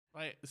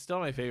Still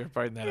my favorite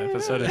part in that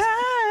episode is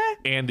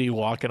Andy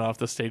walking off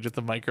the stage with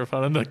the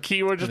microphone and the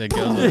keyboard just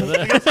pulls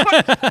it.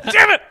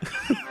 Damn it!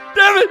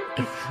 Damn it!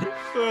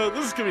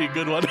 This is going to be a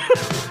good one.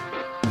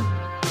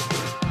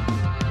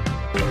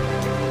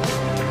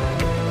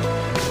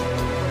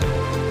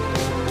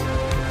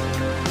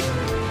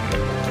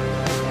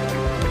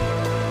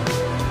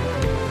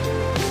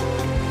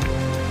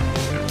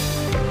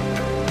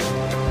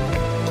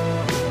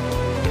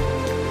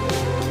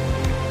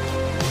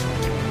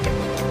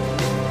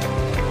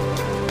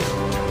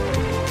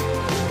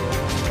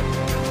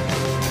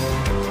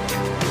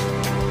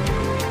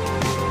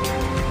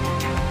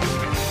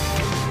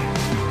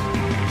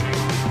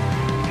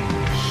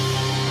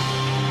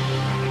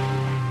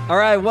 All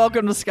right,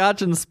 welcome to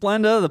Scotch and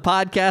Splenda, the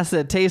podcast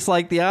that tastes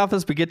like The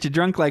Office but gets you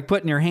drunk like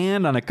putting your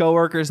hand on a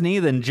coworker's knee,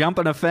 then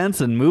jumping a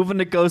fence and moving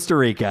to Costa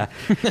Rica.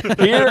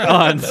 Here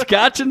on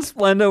Scotch and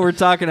Splenda, we're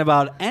talking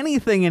about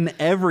anything and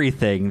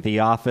everything The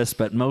Office,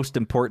 but most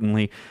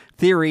importantly,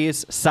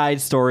 theories,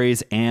 side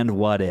stories, and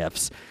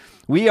what-ifs.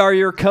 We are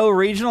your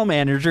co-regional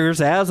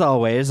managers. As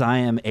always, I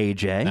am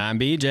AJ. I'm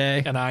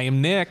BJ. And I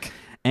am Nick.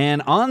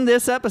 And on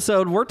this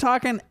episode, we're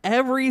talking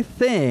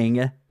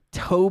everything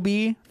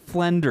Toby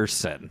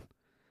Flenderson.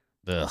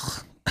 Ugh.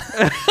 Is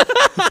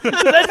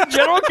that the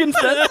general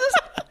consensus?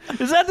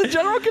 Is that the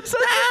general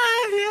consensus?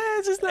 Yeah,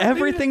 it's just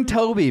Everything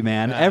Toby,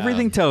 man.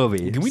 Everything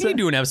Toby. We need to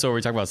do an episode where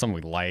we talk about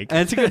something we like.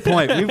 That's a good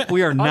point.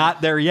 We are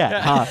not there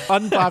yet. Huh?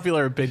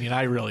 Unpopular opinion.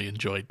 I really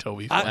enjoyed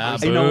Toby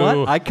Flenderson. You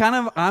know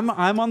what?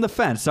 I'm on the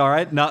fence. All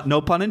right,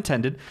 no pun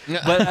intended.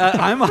 But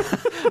I'm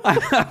kind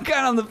of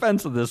on the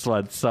fence with this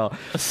one. So,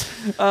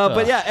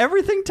 but yeah,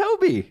 everything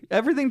Toby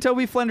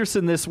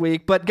Flenderson this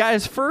week. But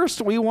guys,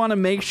 first we want to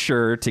make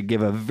sure to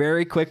give a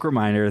very quick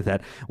reminder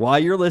that while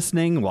you're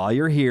listening, while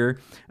you're here,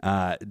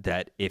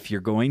 that if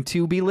you're going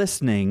to be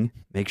listening,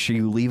 make sure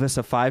you leave us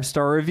a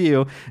 5-star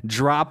review.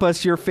 Drop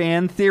us your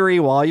fan theory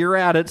while you're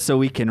at it, so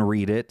we can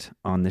read it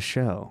on the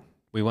show.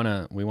 We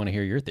want to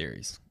hear your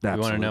theories. Absolutely.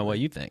 We want to know what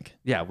you think.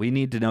 Yeah, we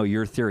need to know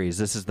your theories.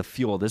 This is the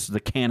fuel. This is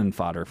the cannon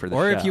fodder for the show.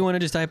 Or if you want to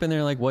just type in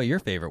there like what your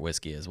favorite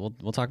whiskey is, we'll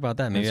talk about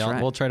that. Maybe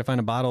we'll try to find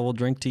a bottle we'll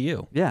drink to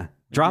you. Yeah.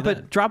 Drop us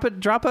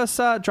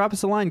a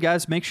line,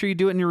 guys. Make sure you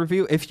do it in your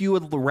review. If you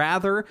would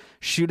rather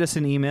shoot us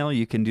an email,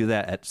 you can do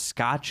that at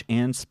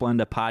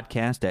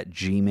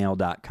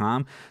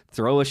scotchandsplendapodcast@gmail.com.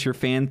 Throw us your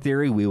fan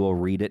theory. We will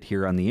read it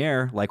here on the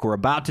air like we're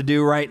about to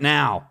do right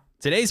now.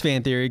 Today's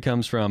fan theory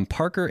comes from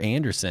Parker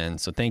Anderson.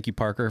 So thank you,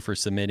 Parker, for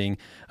submitting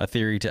a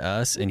theory to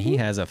us. And he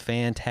has a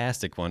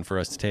fantastic one for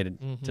us to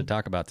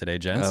talk about today,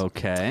 gents.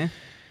 Okay.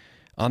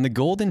 On the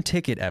Golden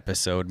Ticket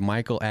episode,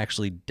 Michael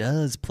actually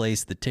does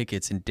place the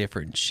tickets in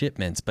different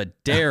shipments,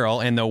 but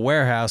Daryl and the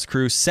warehouse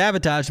crew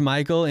sabotage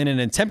Michael in an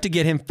attempt to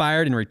get him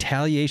fired in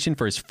retaliation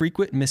for his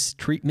frequent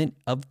mistreatment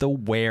of the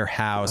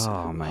warehouse.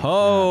 Oh, my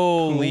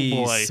Holy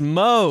God.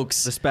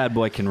 smokes. This bad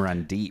boy can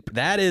run deep.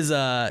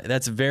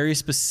 That's very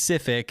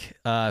specific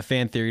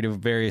fan theory to a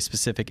very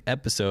specific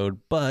episode,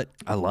 but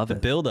I love the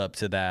it. build up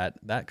to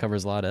that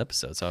covers a lot of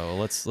episodes. So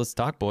let's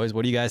talk, boys.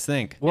 What do you guys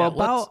think?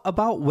 Well,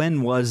 about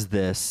when was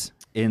this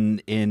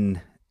in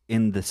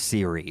the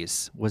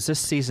series? Was this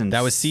season?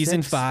 That was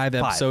season 6? 5,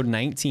 episode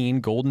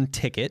 19, Golden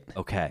Ticket.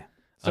 Okay.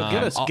 So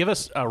give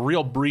us a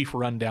real brief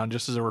rundown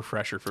just as a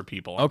refresher for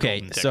for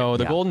Okay, so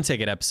the Golden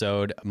Ticket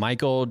episode,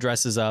 Michael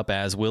dresses up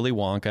as Willy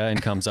Wonka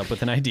and comes up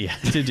with an idea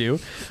to do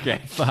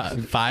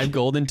 5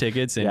 golden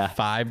tickets in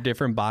 5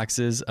 different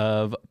boxes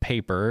of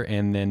paper,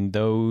 and then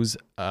those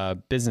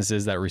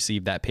businesses that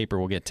receive that paper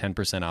will get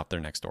 10% off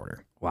their next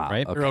order. Wow.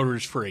 Right? Okay. Their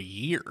orders for a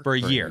year. For a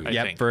year.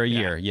 I For a think.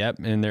 year. Yep.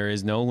 And there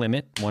is no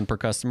limit, 1 per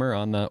customer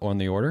on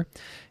the order.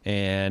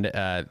 And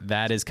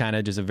that is kind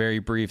of just a very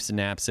brief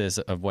synopsis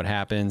of what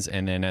happens.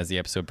 And then as the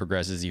episode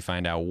progresses, you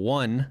find out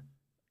one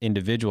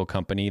individual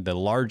company, the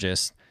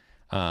largest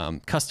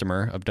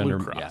customer of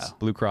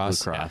Blue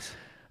Cross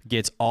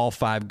gets all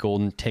 5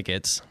 golden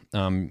tickets,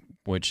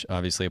 which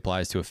obviously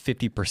applies to a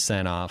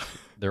 50%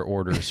 off their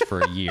orders for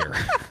a year.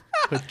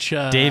 Which,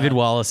 David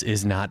Wallace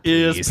is not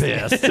pleased.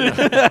 pissed.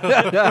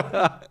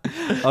 I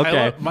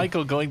Okay. love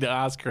Michael going to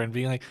Oscar and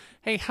being like,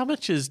 hey, how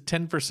much is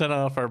 10%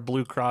 off our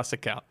Blue Cross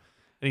account?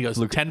 And he goes,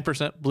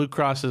 10%? Blue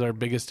Cross is our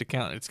biggest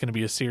account. It's going to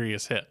be a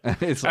serious hit.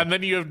 And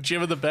then you have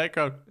Jim in the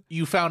background.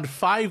 You found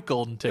 5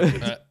 golden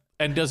tickets.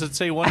 And does it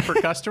say 1 per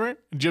customer?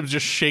 Jim's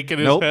just shaking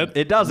his head.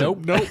 It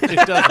doesn't. Nope,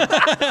 it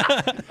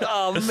doesn't.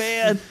 Oh,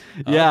 man.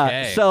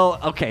 Yeah.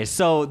 Okay.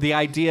 So the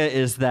idea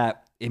is that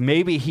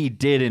maybe he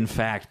did, in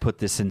fact, put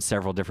this in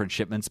several different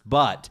shipments,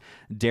 but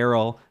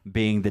Daryl,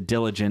 being the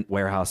diligent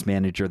warehouse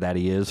manager that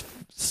he is,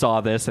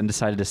 saw this and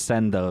decided to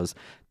send those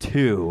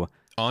to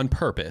on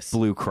purpose,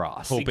 Blue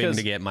Cross, hoping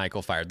to get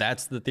Michael fired.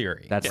 That's the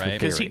theory. That's right?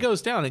 Because he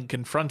goes down and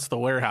confronts the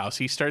warehouse.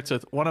 He starts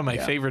with one of my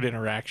favorite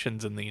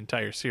interactions in the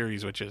entire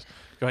series, which is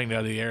going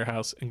down to the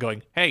warehouse and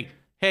going, hey,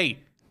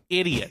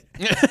 idiot.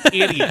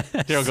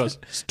 Daryl goes,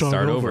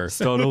 start over.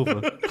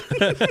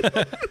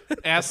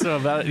 Asks him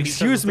about it.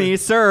 Excuse me,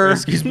 sir.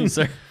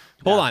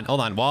 Hold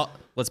on. Well,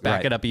 let's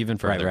back it up even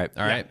further. Right.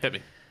 All right. Hit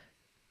me.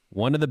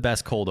 One of the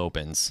best cold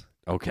opens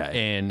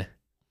in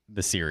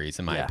the series,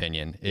 in my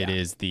opinion. It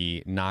is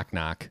the knock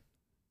knock.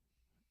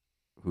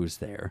 Who's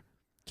there?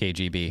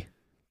 KGB.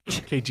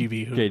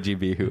 KGB who?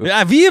 KGB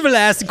who? Viva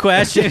asked the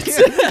questions.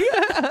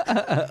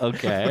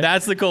 Okay.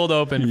 That's the cold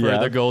open for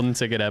the Golden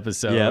Ticket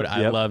episode.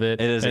 I love it.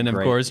 It is and of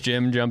course,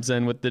 Jim jumps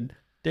in with the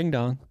ding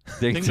dong.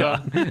 Ding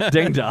dong.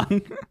 Ding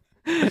dong.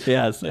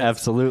 Yes,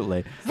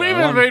 absolutely. We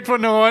will wait for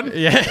no one.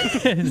 Yeah.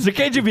 The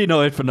KGB no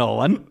wait for no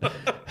one.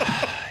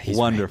 He's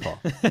wonderful.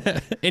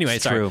 Anyway,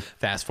 It's sorry. true.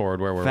 Fast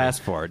forward. Where were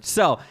Fast forward.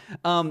 So,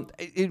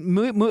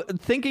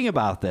 thinking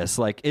about this,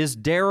 like, is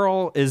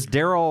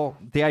Daryl?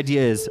 The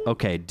idea is,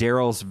 okay,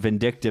 Daryl's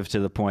vindictive to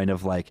the point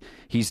of, like,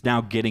 he's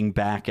now getting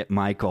back at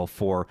Michael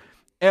for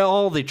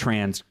all the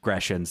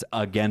transgressions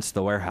against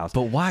the warehouse.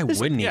 But why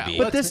wouldn't he be?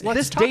 But this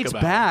dates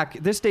back.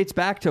 This dates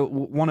back to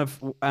one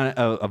of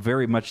a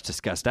very much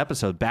discussed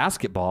episode,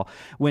 Basketball,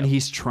 when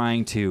he's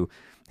trying to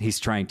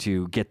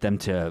get them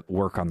to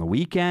work on the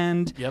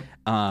weekend.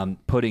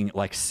 Putting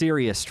like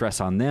serious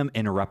stress on them,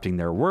 interrupting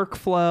their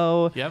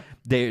workflow.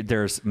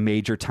 There's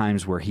major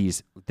times where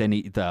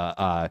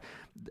the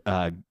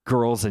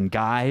girls and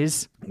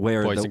guys,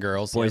 where boys the and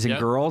girls, boys and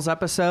girls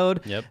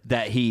episode, Yep.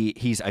 that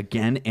he's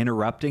again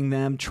interrupting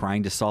them,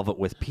 trying to solve it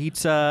with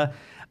pizza.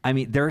 I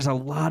mean, there's a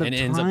lot of and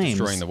times ends up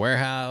destroying the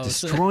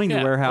warehouse. Destroying the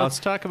warehouse. Let's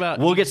talk about.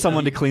 We'll get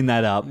someone to clean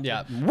that up.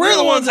 Yeah, we're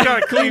the ones that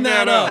gotta clean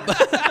that up.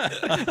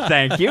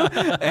 Thank you.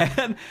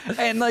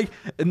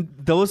 And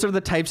those are the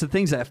types of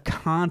things that have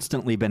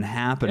constantly been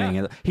happening.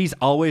 Yeah. He's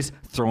always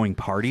throwing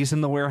parties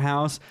in the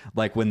warehouse,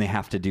 like when they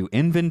have to do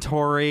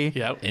inventory.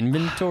 Yep.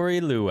 Inventory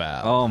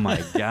luau. Oh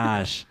my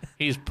gosh.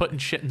 He's putting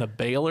shit in the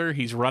baler.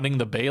 He's running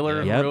the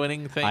baler Yep. and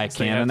ruining things. I They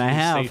can have and to I do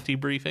have. safety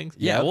briefings.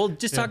 Yeah, we'll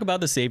just talk about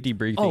the safety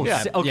briefing. Oh,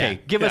 Yeah. okay.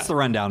 Give us the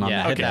rundown on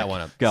Yeah, that. hit that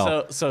one up.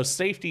 Go. So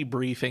safety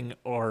briefing,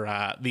 or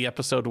the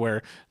episode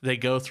where they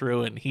go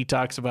through and he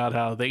talks about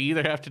how they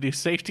either have to do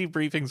safety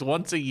briefings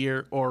once a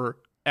year or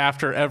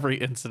after every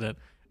incident,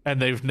 and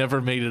they've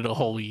never made it a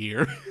whole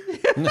year.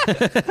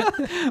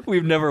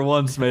 We've never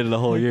once made it a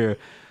whole year.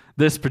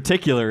 This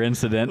particular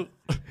incident,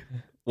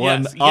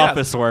 one Yes,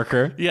 office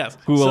worker, Yes.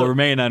 who will So-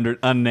 remain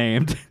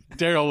unnamed.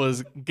 Daryl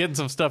was getting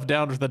some stuff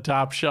down to the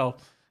top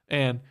shelf,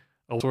 and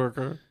a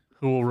worker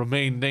who will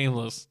remain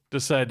nameless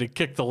decided to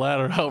kick the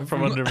ladder out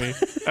from under me,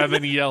 and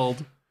then he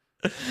yelled,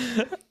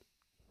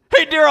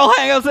 Hey, Daryl,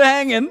 how's it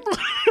hanging?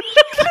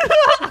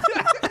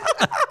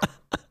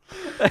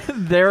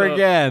 There So-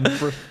 again.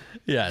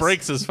 Yes.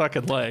 breaks his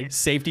fucking leg.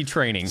 Safety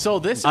training. So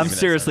this I'm is,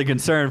 seriously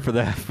concerned for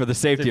the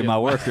safety of my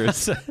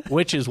workers.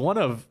 which is one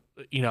of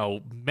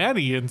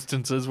many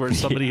instances where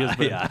somebody has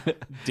been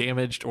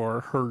damaged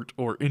or hurt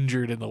or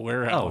injured in the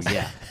warehouse. Oh,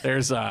 yeah.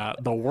 There's the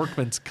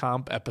workman's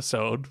comp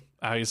episode,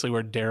 obviously,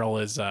 where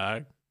Daryl is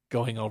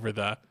going over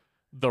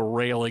the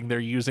railing. They're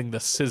using the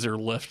scissor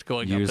lift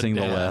going Using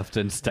up the and down. lift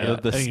instead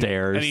of the And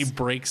stairs. and he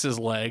breaks his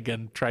leg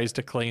and tries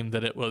to claim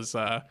that it was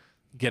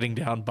getting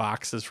down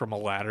boxes from a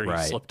ladder.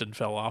 Right. He slipped and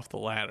fell off the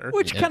ladder.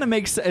 Which kind of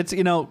makes it's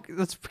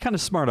that's kind of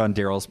smart on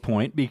Daryl's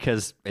point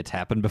because it's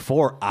happened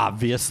before,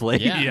 obviously.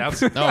 Yeah.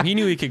 Yes. Oh, he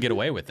knew he could get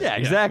away with it. Yeah,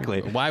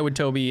 exactly. Why would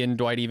Toby and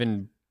Dwight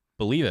even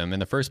believe him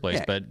in the first place?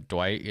 Yeah. But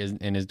Dwight is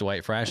in his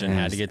Dwight fashion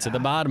had to get to the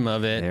bottom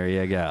of it. There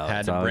you go. Had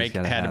It's to always break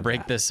gotta have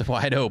that. this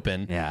wide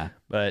open. Yeah.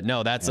 But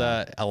no, that's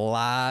a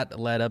lot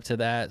led up to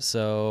that.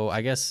 So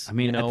I guess I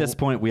mean, at this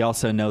point, we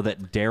also know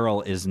that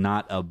Daryl is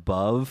not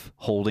above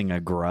holding a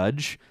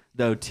grudge,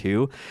 though,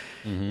 too.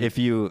 Mm-hmm. If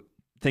you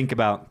think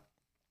about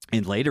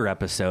in later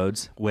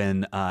episodes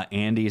when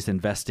Andy's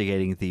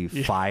investigating the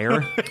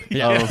fire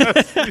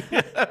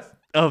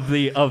of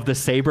the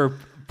Saber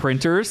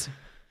printers,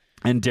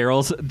 and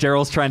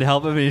Daryl's trying to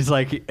help him, and he's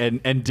like,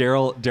 and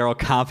Daryl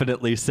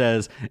confidently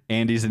says,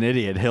 Andy's an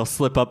idiot. He'll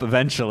slip up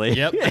eventually.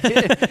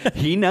 Yep.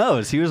 He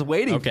knows. He was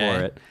waiting for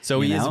it.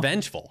 So you he is know?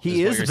 vengeful.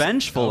 He what is you're saying.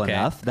 vengeful Okay.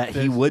 enough that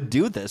he would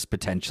do this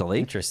potentially.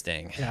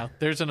 Interesting. Yeah,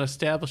 there's an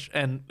established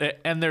and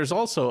there's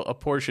also a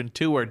portion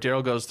too where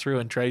Daryl goes through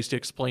and tries to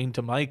explain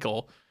to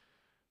Michael.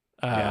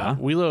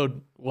 We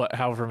load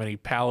however many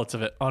pallets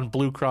of it on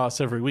Blue Cross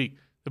every week.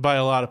 They buy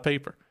a lot of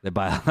paper. They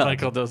buy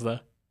Michael does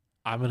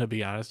I'm going to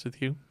be honest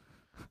with you.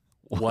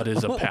 What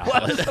is a pallet?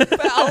 What is a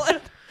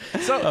pallet?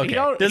 So Okay.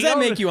 Does that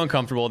make you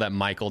uncomfortable that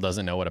Michael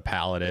doesn't know what a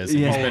pallet is?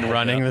 Yeah. He's been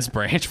running this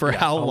branch for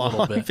how a little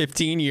long? bit.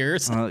 15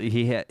 years?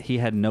 He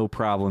had no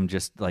problem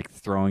just like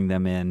throwing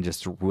them in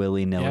just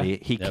willy-nilly. Yeah.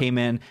 He came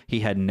in, he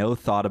had no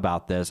thought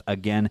about this.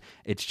 Again,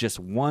 it's just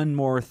one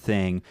more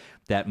thing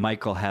that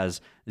Michael has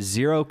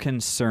zero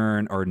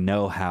concern or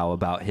know-how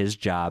about his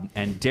job,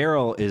 and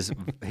Daryl is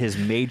his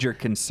major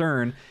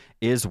concern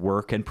is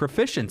work and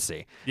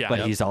proficiency. Yeah. But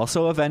Yep. he's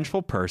also a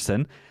vengeful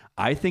person.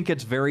 I think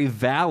it's very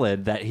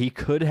valid that he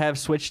could have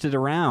switched it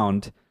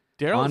around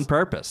on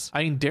purpose.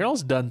 I mean,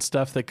 Daryl's done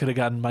stuff that could have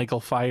gotten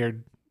Michael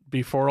fired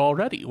before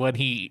already when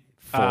he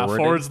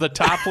forwards the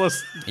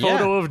topless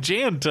photo of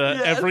Jan to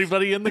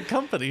everybody in the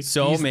company.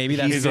 So maybe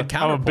that's a good I'm a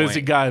counterpoint.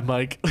 busy guy,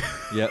 Mike.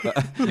 Yeah,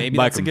 Maybe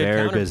Mike, that's a I'm good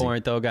very busy.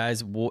 counterpoint, though,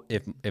 guys.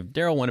 If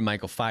Daryl wanted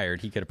Michael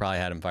fired, he could have probably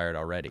had him fired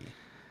already.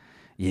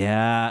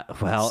 Yeah.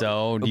 Well,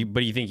 So, but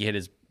do you think he hit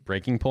his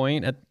breaking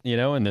point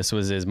and this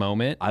was his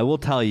moment? I will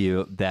tell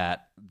you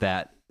that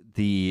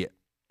the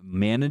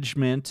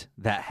management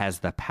that has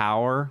the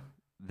power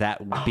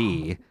that would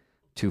be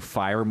to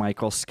fire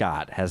Michael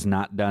Scott has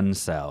not done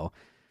so.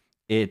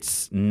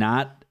 It's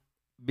not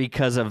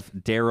because of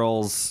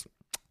Daryl's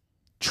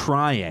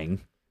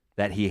trying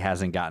that he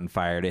hasn't gotten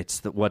fired.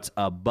 It's what's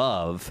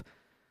above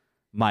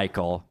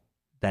Michael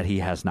that he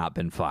has not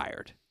been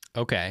fired.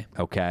 Okay.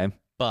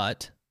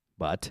 But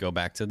go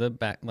back to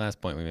the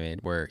last point we made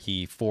where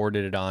he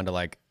forwarded it on to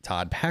like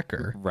Todd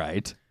Packer.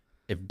 Right.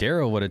 If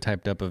Daryl would have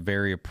typed up a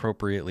very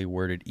appropriately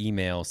worded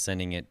email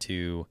sending it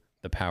to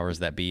the powers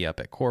that be up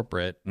at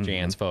corporate,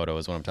 Jan's photo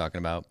is what I'm talking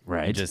about.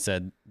 Right. He just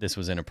said, this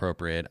was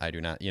inappropriate. I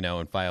do not,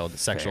 and filed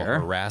sexual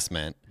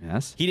harassment.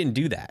 Yes. He didn't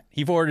do that.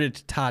 He forwarded it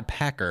to Todd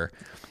Packer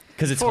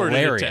because it's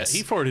hilarious.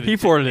 He forwarded it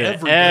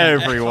to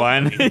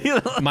everyone.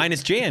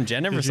 Minus Jan.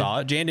 Jan never saw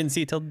it. Jan didn't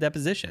see it till the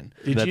deposition.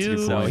 Did you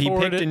So he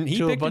forward picked it and he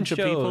to a picked bunch and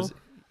of people? chose.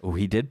 Oh,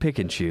 he did pick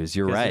and choose.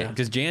 You're right.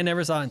 Because Jan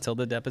never saw it until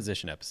the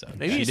deposition episode.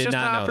 Maybe he's she did just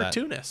not an know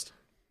opportunist.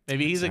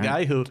 Maybe he's a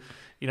guy who,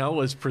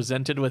 was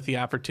presented with the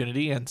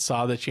opportunity and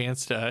saw the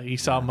chance to. He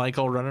saw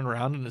Michael running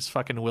around in his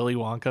fucking Willy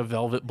Wonka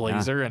velvet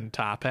blazer and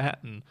top hat,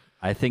 and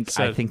I think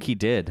he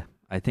did.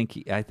 I think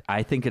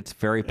it's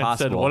very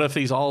possible. Said, what if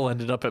these all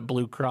ended up at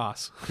Blue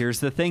Cross? Here's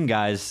the thing,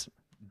 guys.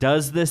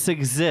 Does this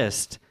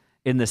exist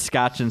in the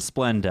Scotch and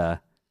Splenda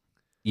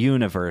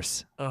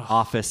universe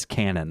office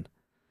canon?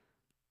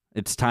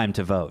 It's time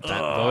to vote.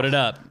 Vote it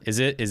up. Is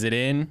it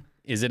in?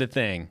 Is it a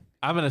thing?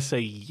 I'm gonna say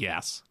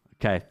yes.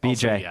 Okay, I'll BJ.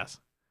 say yes.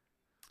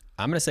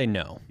 I'm gonna say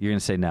no. You're gonna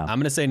say no. I'm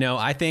gonna say no.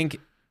 I think,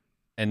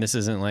 and this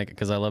isn't like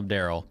because I love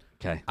Daryl.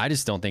 Okay. I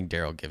just don't think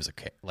Daryl gives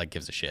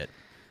a shit.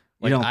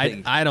 You don't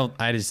think-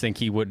 I just think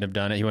he wouldn't have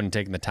done it. He wouldn't have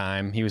taken the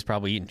time. He was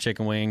probably eating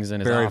chicken wings in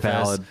his Very office.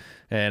 valid.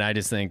 And I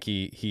just think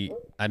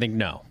I think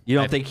no. You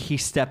don't think he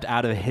stepped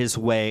out of his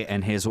way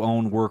and his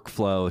own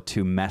workflow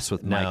to mess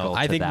with Michael? No,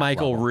 I think that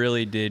Michael level?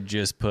 really did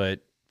just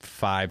put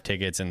 5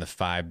 tickets in the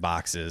 5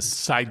 boxes.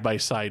 Side by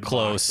side,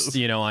 Close,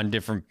 boxes. on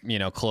different,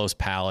 close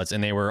pallets.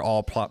 And they were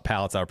all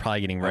pallets that were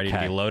probably getting ready to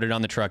be loaded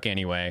on the truck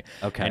anyway.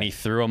 Okay. And he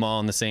threw them all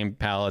on the same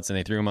pallets and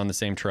they threw them on the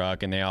same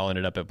truck and they all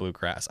ended up at Blue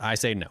Cross. I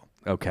say no.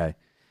 Okay.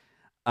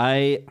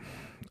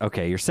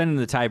 You're sending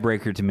the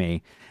tiebreaker to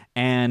me.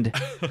 And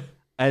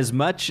as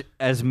much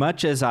as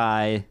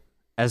I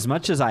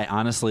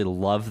honestly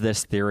love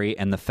this theory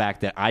and the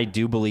fact that I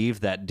do believe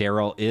that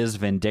Daryl is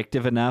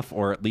vindictive enough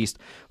or at least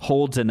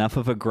holds enough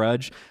of a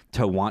grudge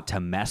to want to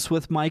mess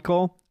with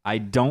Michael, I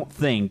don't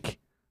think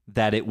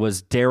that it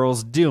was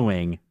Daryl's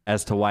doing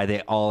as to why they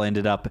all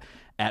ended up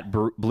at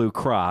Blue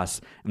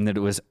Cross and that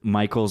it was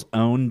Michael's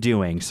own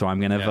doing. So I'm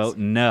going to vote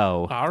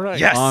no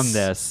on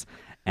this.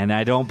 And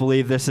I don't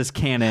believe this is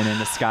canon in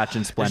the Scotch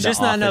and Splenda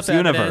Office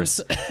universe.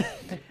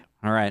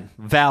 All right.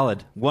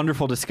 Valid.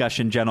 Wonderful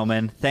discussion,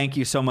 gentlemen. Thank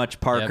you so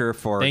much, Parker,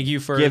 for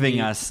giving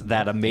us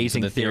that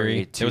amazing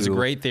theory. It was a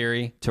great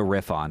theory to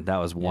riff on. That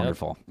was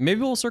wonderful. Yep.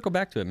 Maybe we'll circle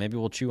back to it. Maybe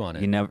we'll chew on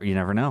it. You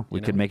never know.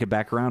 We could make it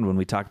back around when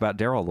we talk about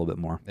Daryl a little bit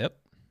more. Yep.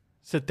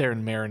 Sit there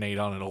and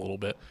marinate on it a little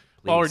bit.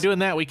 While we're doing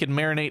that, we can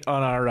marinate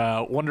on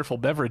our wonderful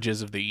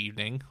beverages of the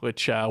evening,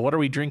 which, what are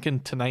we drinking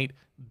tonight?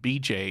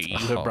 BJ, you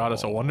have brought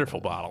us a wonderful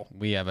bottle.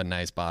 We have a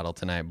nice bottle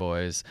tonight,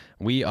 boys.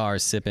 We are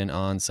sipping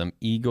on some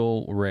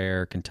Eagle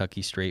Rare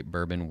Kentucky Straight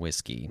Bourbon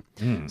Whiskey.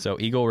 So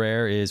Eagle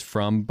Rare is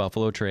from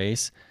Buffalo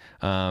Trace.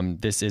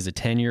 This is a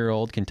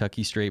 10-year-old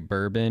Kentucky Straight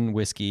Bourbon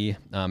Whiskey.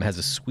 Has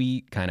a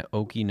sweet, kind of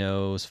oaky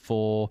nose,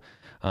 full,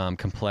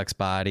 complex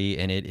body,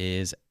 and it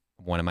is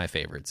one of my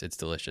favorites. It's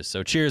delicious.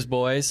 So cheers,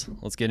 boys.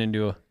 Let's get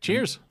into a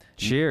Cheers.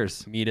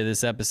 meat of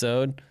this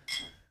episode.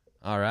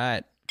 All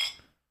right.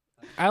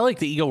 I like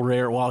the Eagle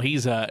Rare while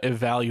he's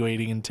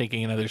evaluating and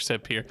taking another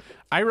sip here.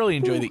 I really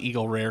enjoy the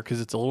Eagle Rare because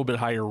it's a little bit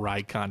higher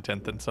rye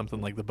content than something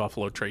like the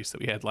Buffalo Trace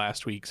that we had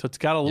last week. So it's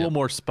got a little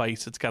more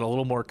spice. It's got a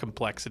little more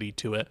complexity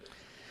to it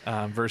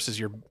versus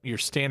your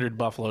standard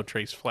Buffalo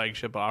Trace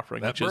flagship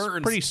offering, which is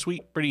pretty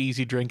sweet, pretty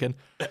easy drinking.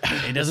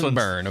 It doesn't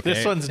burn, okay?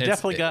 This one's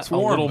definitely got a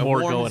little more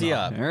going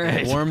on. All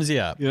right. It warms you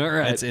up. All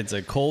right. It's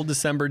a cold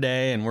December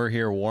day, and we're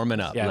here warming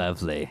up. Yeah.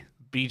 Lovely.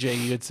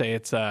 BJ, you would say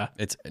it's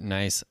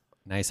nice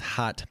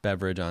hot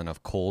beverage on a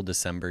cold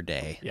December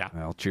day. Yeah.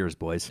 Well, cheers,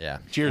 boys. Yeah.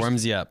 Cheers.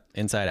 Warms you up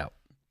inside out.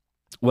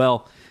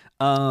 Well,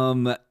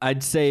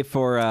 I'd say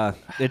for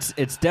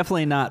it's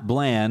definitely not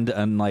bland,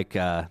 unlike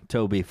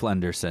Toby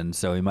Flenderson.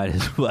 So we might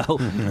as well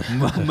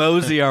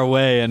mosey our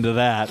way into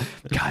that.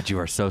 God, you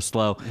are so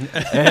slow.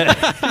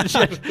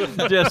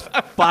 just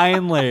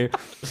finally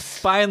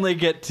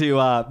get to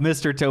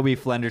Mr. Toby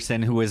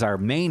Flenderson, who is our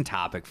main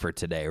topic for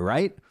today,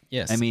 right?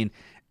 Yes. I mean,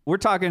 we're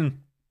talking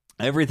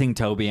everything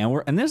Toby,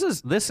 and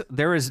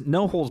there is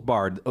no holds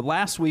barred.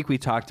 Last week we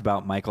talked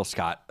about Michael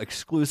Scott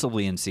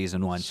exclusively in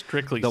season 1.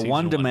 Strictly the season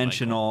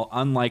one-dimensional,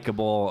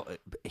 unlikable,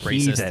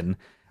 heathen,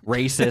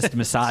 racist,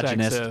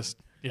 misogynist, Sexist.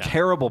 Yeah.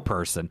 terrible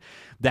person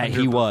that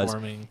he was.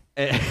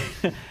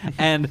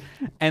 and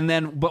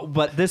then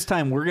but this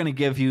time we're going to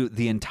give you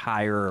the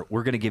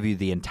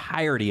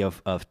entirety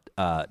of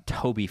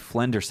Toby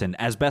Flenderson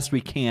as best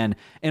we can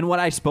in what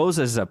I suppose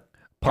is a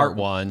Part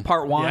one.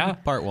 Yeah.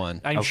 Part one.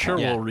 I'm sure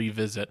we'll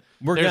revisit.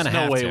 There's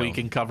no way we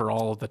can cover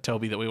all of the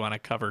Toby that we want to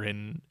cover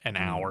in an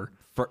hour.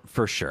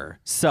 For sure.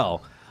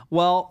 So,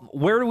 well,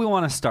 where do we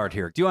want to start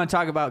here? Do you want to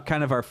talk about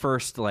kind of our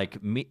first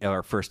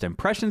our first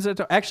impressions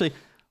of actually,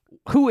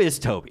 who is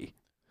Toby?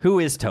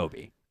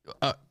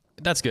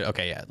 That's good.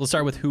 Okay, yeah. Let's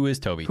start with who is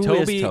Toby. Who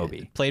is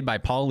Toby? Played by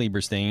Paul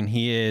Lieberstein.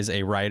 He is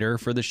a writer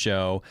for the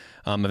show.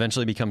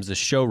 Eventually becomes the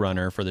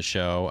showrunner for the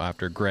show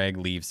after Greg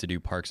leaves to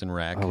do Parks and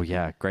Rec. Oh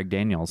yeah, Greg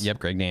Daniels. Yep,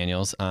 Greg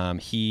Daniels. Paul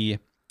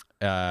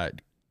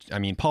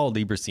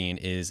Lieberstein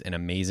is an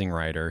amazing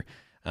writer.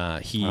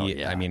 I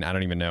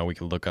don't even know. We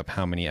could look up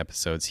how many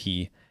episodes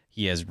he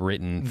has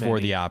written for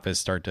The Office,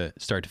 start to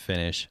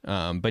finish.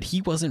 But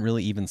he wasn't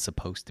really even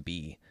supposed to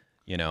be,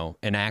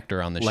 an actor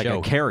on the show. Like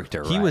a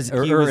character, he right? was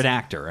an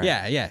actor, right?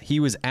 Yeah.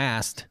 He was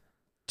asked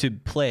to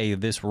play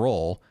this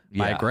role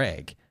by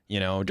Greg,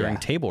 during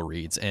table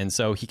reads. And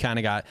so he kind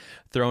of got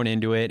thrown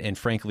into it and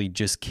frankly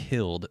just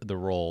killed the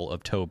role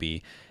of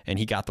Toby. And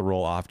he got the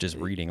role off just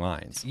reading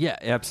lines. Yeah,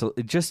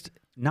 absolutely. Just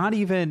not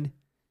even...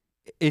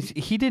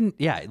 he didn't...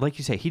 Yeah, like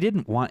you say, he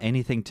didn't want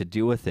anything to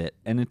do with it.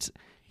 And it's...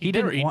 He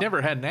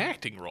never had an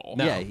acting role.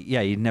 No.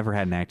 Yeah, he never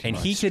had an acting role.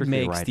 And he could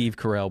make Steve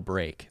Carell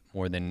break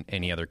more than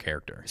any other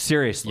character.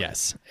 Seriously.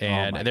 Yes.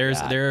 And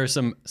there are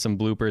some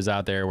bloopers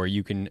out there where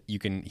you can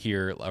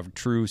hear a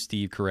true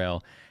Steve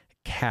Carell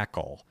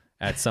cackle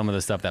at some of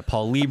the stuff that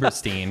Paul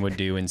Lieberstein would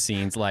do in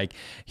scenes. Like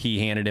he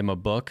handed him a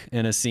book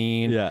in a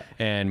scene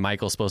and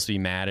Michael's supposed to be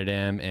mad at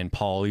him, and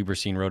Paul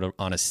Lieberstein wrote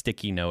on a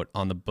sticky note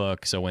on the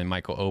book, so when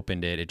Michael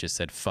opened it, it just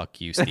said,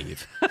 "Fuck you,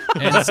 Steve."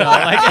 And so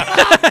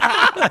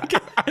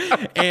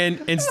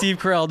and Steve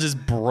Carell just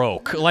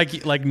broke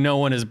like no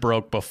one has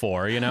broke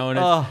before,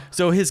 and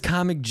so his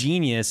comic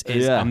genius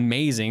is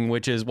amazing,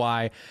 which is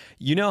why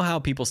how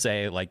people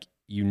say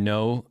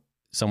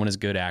someone is a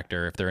good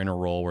actor if they're in a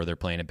role where they're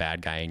playing a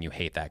bad guy and you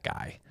hate that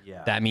guy.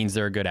 Yeah. That means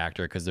they're a good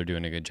actor because they're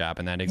doing a good job.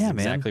 And that is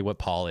exactly what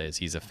Paul is.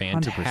 He's a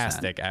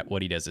fantastic 100%. At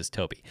what he does as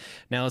Toby.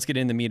 Now let's get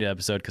into the meat of the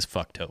episode because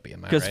fuck Toby.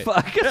 Am I right?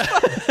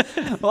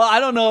 Well,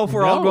 I don't know if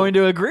we're all going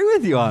to agree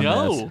with you on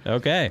this.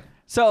 Okay.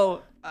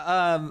 So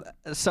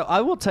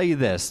I will tell you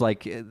this. I'll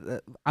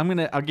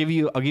give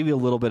you a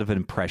little bit of an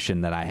impression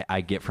that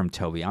I get from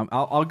Toby.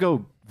 I'll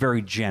go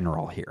very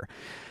general here.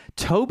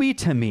 Toby,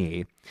 to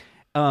me,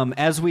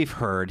 as we've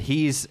heard,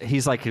 he's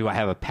like, do I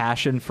have a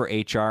passion for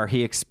HR?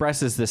 He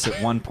expresses this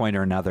at one point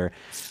or another,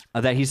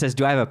 that he says,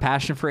 do I have a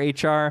passion for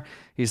HR?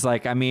 He's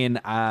like, he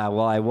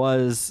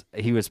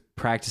was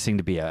practicing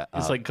to be a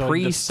like priest,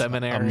 going to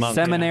seminary. A monk.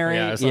 Seminary,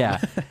 yeah.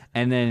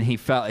 And then he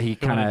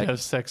kind of have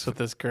sex with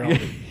this girl,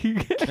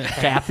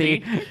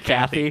 Kathy.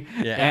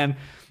 Yeah. And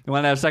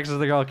wanted to have sex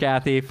with the girl,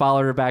 Kathy,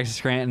 followed her back to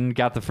Scranton,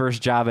 got the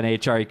first job in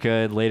HR he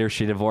could. Later,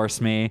 she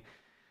divorced me.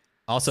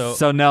 Also,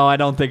 so no, I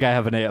don't think I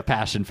have a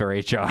passion for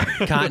HR.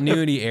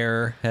 Continuity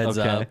error, heads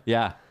up.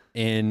 Yeah.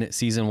 In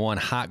season 1,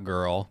 Hot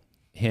Girl,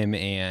 him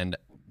and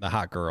the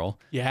hot girl.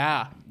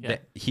 Yeah.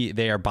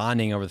 They are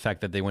bonding over the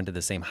fact that they went to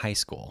the same high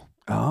school.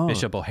 Oh.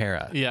 Bishop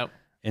O'Hara. Yep.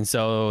 And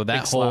so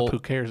that Big whole slop, who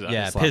cares?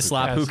 Piss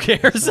slop, who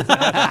cares?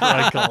 That's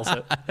what he calls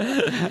it.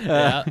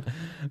 Yeah,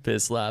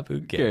 piss slop,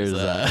 who cares?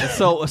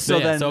 So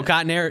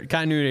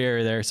continuity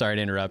error there. Sorry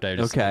to interrupt. I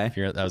just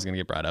feared that was going to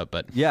get brought up,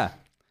 but yeah.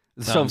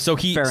 So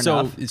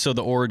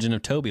the origin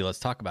of Toby. Let's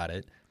talk about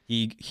it.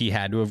 He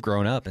had to have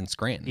grown up in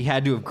Scranton.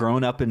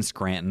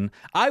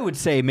 I would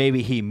say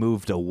maybe he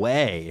moved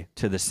away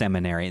to the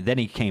seminary. Then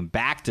he came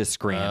back to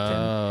Scranton.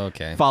 Oh,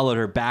 okay. Followed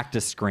her back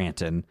to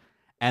Scranton,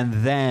 and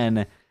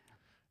then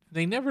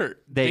they never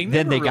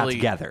got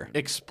together.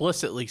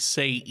 Explicitly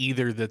say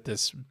either that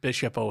this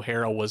Bishop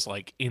O'Hara was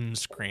like in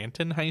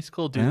Scranton High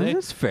School. Do they?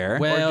 That's fair.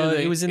 Well,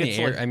 it was in the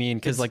air.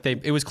 Because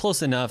it was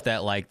close enough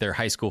that their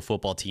high school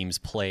football teams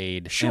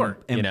played. Sure,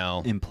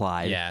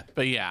 implied. Yeah,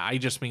 but I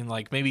just mean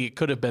maybe it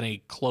could have been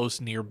a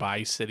close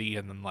nearby city,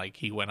 and then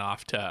he went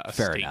off to a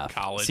state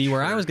college. See,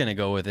 where I was going to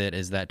go with it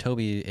is that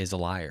Toby is a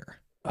liar.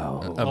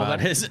 About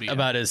his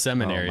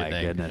seminary thing. Oh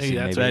my goodness! He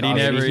is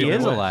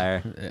a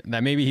liar.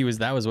 That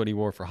that was what he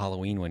wore for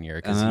Halloween one year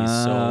because he's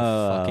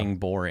so fucking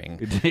boring.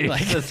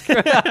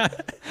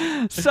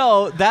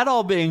 So that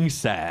all being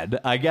said,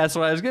 I guess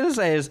what I was gonna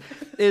say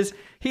is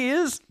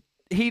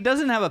he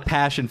doesn't have a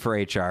passion for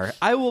HR.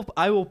 I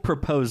will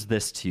propose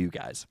this to you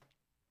guys.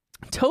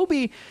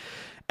 Toby,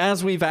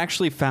 as we've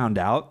actually found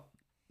out,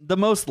 the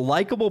most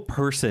likable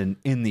person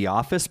in the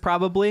office,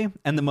 probably,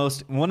 and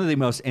one of the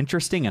most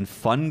interesting and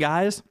fun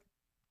guys.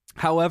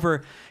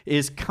 However,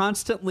 is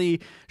constantly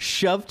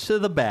shoved to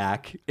the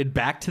back and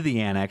back to the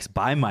annex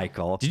by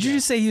Michael. Did you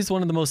just say he's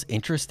one of the most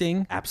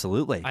interesting?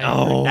 Absolutely.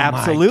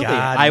 Absolutely. My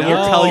God, I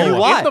will tell you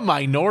why. In the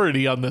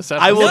minority on this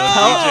episode.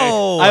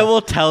 I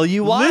will tell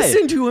you why.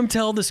 Listen to him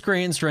tell the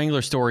Scranton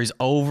Strangler stories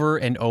over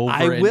and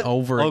over and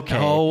over. Okay.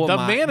 The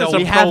man is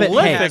a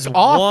prolific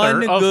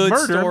author of good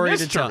murder story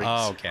mysteries. to tell.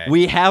 Oh, okay.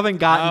 We haven't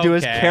gotten to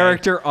his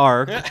character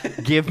arc.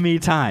 Give me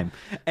time.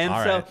 And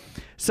All so right.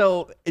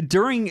 So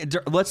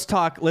let's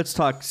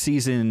talk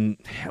season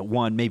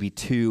 1, maybe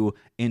 2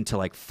 into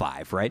like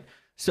 5, right?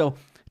 So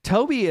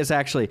Toby is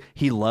actually,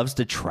 he loves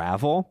to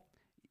travel.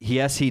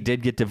 Yes, he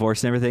did get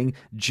divorced and everything.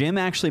 Jim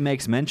actually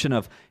makes mention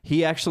of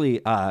he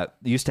actually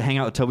used to hang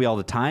out with Toby all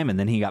the time, and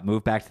then he got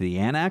moved back to the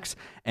annex,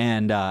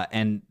 and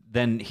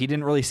then he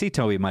didn't really see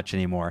Toby much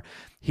anymore.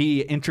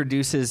 He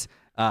introduces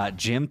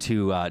Jim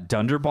to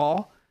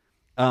Dunderball.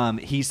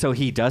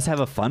 He does have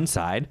a fun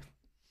side.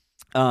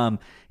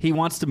 He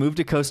wants to move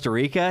to Costa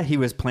Rica. He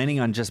was planning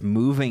on just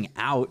moving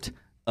out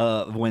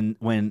when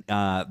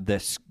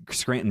the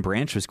Scranton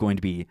branch was going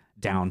to be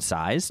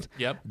downsized.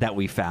 Yep. That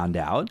we found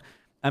out.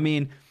 I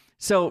mean,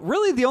 so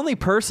really the only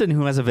person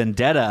who has a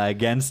vendetta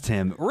against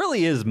him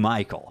really is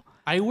Michael.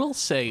 I will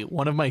say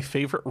one of my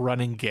favorite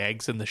running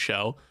gags in the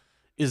show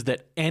is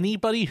that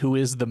anybody who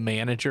is the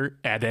manager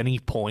at any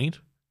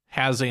point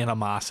has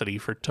animosity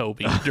for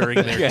Toby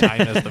during their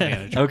time as the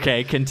manager.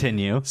 Okay,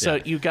 continue. So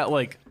you got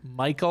like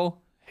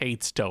Michael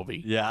hates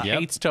Toby. Yeah. Yep.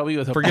 Hates Toby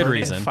with a For good burning,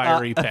 reason.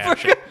 fiery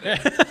passion.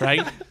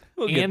 Right?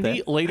 get Andy,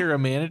 that. later a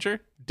manager,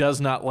 does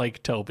not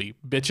like Toby.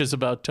 Bitches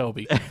about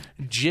Toby.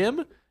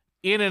 Jim,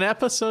 in an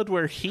episode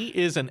where he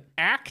is an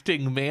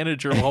acting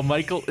manager while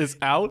Michael is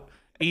out,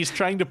 he's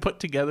trying to put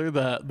together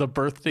the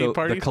birthday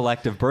party. The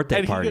collective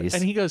birthday parties.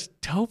 And he goes,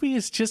 Toby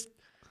is just,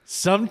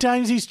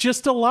 sometimes he's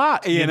just a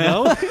lot, you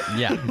know?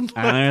 Yeah.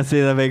 I don't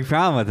see the big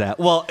problem with that.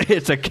 Well,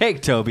 it's a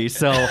cake, Toby,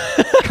 so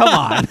come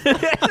on.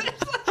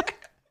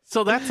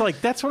 So that's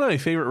one of my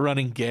favorite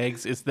running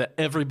gags is that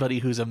everybody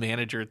who's a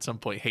manager at some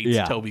point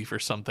hates Toby for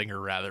something or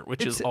rather,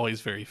 which is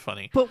always very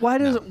funny. But why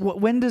does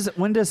when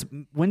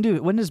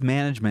does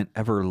management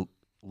ever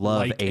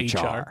love Like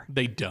HR?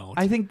 They don't.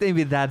 I think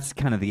maybe that's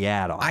kind of the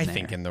add-on. I there.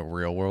 think in the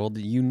real world,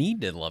 you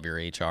need to love your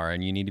HR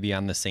and you need to be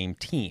on the same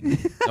team.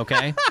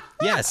 Okay?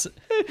 Yes.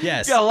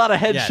 Yes. Got a lot of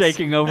head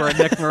shaking over at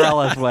Nick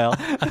Morell as well.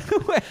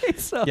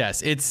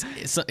 Yes, it's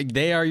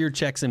they are your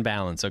checks and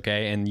balance,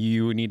 okay? And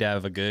you need to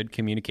have a good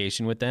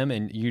communication with them,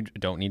 and you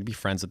don't need to be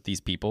friends with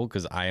these people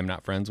because I am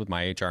not friends with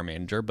my HR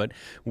manager, but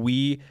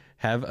we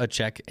have a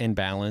check and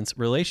balance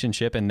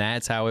relationship, and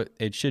that's how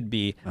it should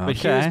be. Okay. But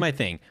here's my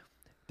thing.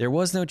 There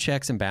was no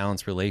checks and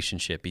balance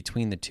relationship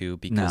between the two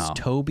because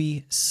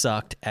Toby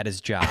sucked at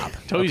his job.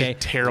 Toby's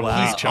terrible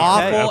He's HR.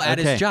 awful at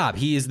his job.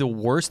 He is the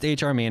worst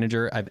HR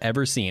manager I've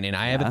ever seen, and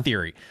I have a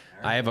theory.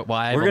 We're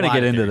going to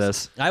get into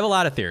this. I have a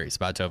lot of theories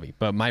about Toby,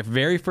 but my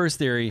very first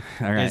theory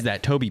is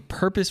that Toby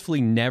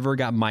purposefully never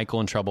got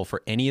Michael in trouble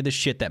for any of the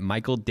shit that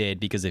Michael did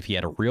because if he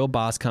had a real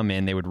boss come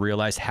in, they would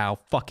realize how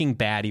fucking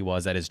bad he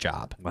was at his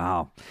job.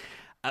 Wow.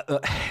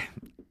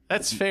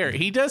 That's fair.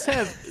 He does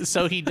have.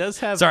 Sorry,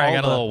 I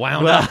got a little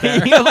wound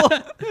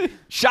up.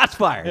 Shots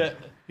fired.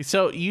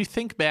 So you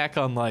think back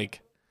on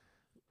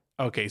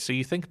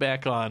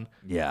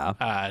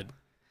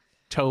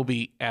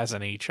Toby as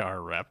an HR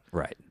rep.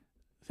 Right.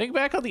 Think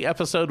back on the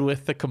episode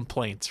with the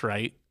complaints,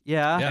 right?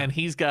 Yeah. And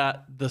he's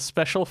got the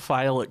special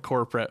file at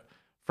corporate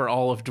for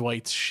all of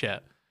Dwight's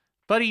shit.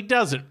 But he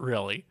doesn't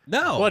really.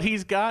 No. What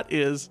he's got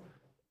is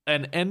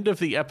an end of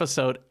the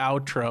episode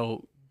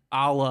outro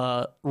a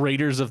la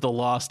Raiders of the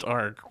Lost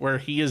Ark, where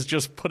he is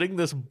just putting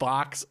this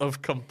box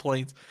of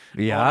complaints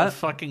on a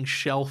fucking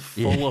shelf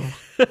full of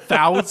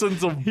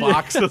thousands of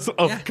boxes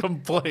of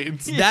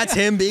complaints. That's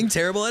him being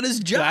terrible at his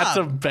job. That's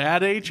a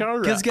bad HR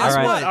rep. Because guess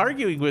I'm what? not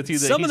arguing with you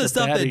that some of he's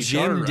the a stuff bad that HR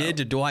Jim rep. did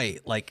to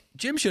Dwight, like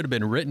Jim should have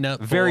been written up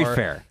Very for,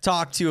 fair.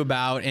 talked to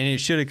about, and it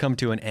should have come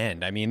to an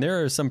end. I mean,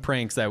 there are some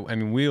pranks that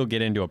we'll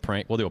get into a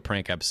prank. We'll do a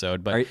prank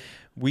episode, but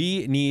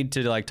we need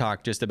to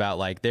talk just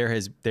about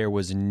there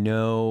was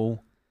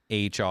no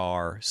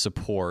HR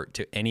support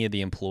to any of the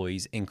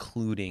employees,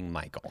 including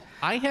Michael.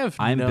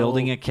 I'm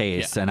building a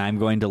case, and I'm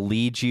going to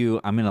lead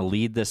you. I'm going to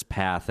lead this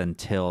path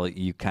until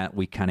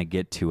we kind of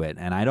get to it.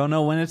 And I don't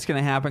know when it's going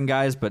to happen,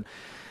 guys, but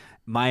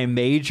my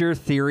major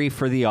theory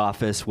for The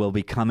Office will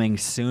be coming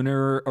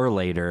sooner or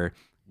later,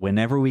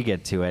 whenever we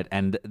get to it.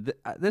 And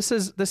this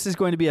is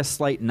going to be a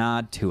slight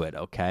nod to it.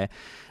 Okay.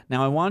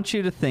 Now I want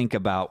you to think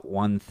about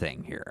one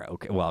thing here.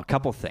 Okay. Well, a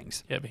couple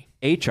things.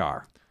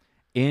 HR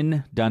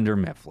in Dunder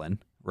Mifflin.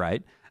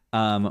 Right.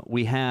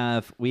 We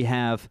have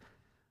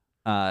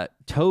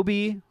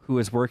Toby, who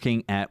is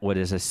working at what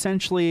is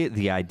essentially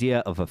the idea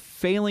of a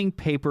failing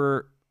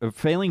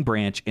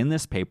branch in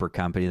this paper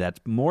company that's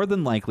more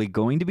than likely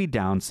going to be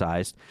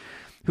downsized,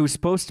 who's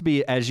supposed to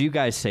be, as you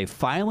guys say,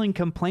 filing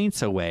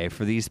complaints away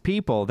for these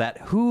people that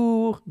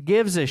who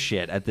gives a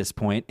shit at this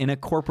point in a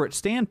corporate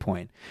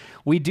standpoint.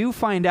 We do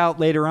find out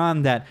later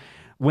on that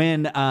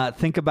when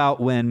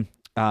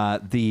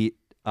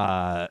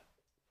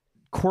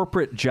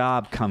corporate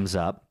job comes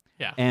up.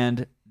 Yeah.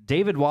 And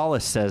David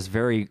Wallace says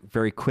very,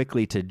 very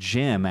quickly to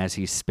Jim as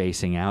he's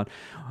spacing out,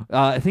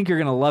 I think you're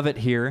going to love it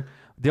here.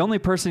 The only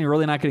person you're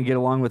really not going to get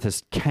along with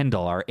is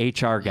Kendall, our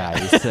HR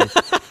guy.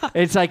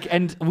 It's like,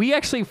 and we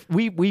actually,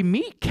 we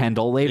meet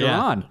Kendall later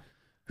on.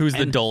 Who's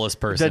the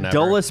dullest person ever.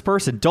 Dullest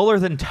person. Duller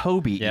than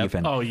Toby,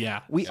 even. Oh, yeah.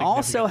 We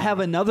also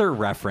have another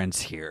reference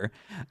here,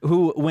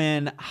 who,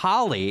 when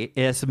Holly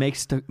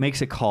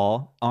makes a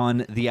call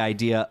on the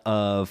idea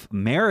of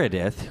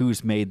Meredith,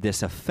 who's made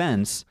this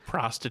offense.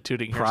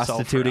 Prostituting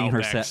herself for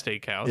Outback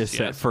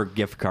Steakhouse. For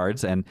gift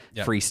cards and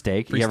free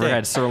steak. Free you ever steak.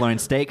 had sirloin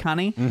steak,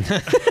 honey?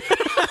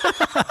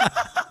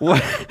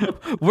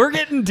 We're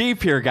getting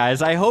deep here,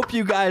 guys. I hope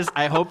you guys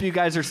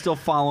are still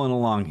following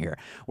along here.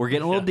 We're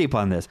getting a little deep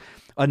on this.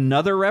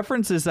 Another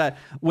reference is that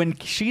when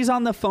she's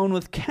on the phone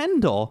with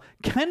Kendall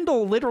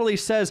literally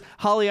says,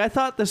 Holly, I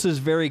thought this was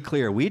very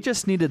clear. We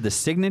just needed the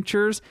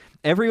signatures.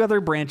 Every other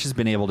branch has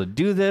been able to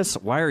do this.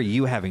 Why are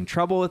you having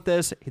trouble with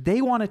this?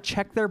 They want to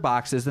check their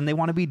boxes and they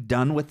want to be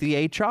done with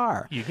the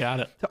HR. You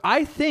got it. So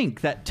I think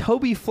that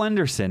Toby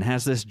Flenderson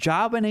has this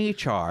job in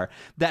HR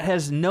that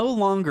has no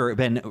longer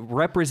been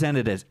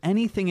represented as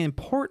anything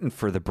important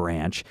for the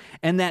branch,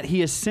 and that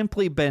he has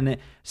simply been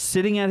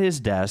sitting at his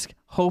desk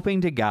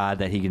hoping to God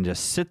that he can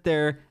just sit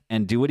there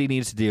and do what he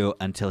needs to do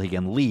until he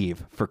can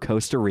leave for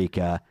Costa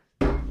Rica.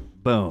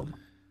 Boom.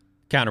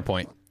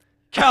 Counterpoint.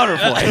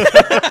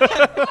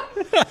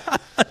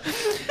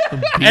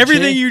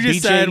 Everything you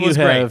just said was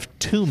great. You have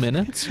 2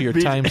 minutes. Your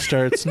time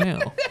starts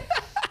now.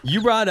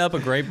 You brought up a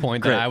great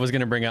point that I was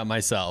going to bring up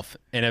myself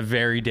in a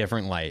very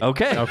different light.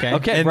 Okay.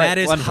 And that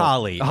is wonderful.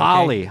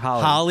 Holly.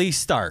 Holly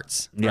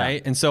starts,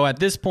 right? And so at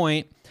this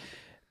point,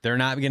 they're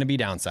not going to be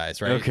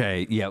downsized, right?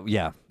 Okay.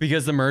 Yeah.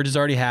 Because the merge has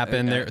already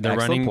happened. They're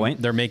running.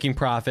 Point. They're making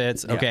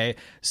profits. Yeah. Okay.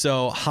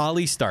 So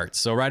Holly starts.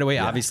 So right away,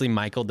 obviously,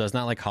 Michael does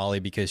not like Holly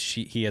because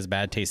he has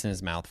bad taste in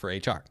his mouth for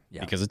HR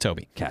because of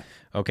Toby.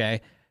 Okay.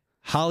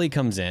 Holly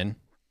comes in.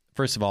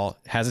 First of all,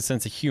 has a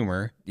sense of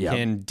humor.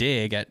 Can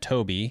dig at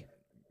Toby.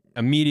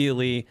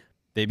 Immediately,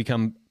 they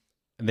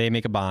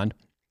make a bond.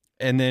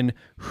 And then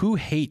who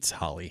hates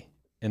Holly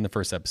in the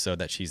first episode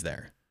that she's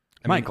there?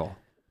 Michael.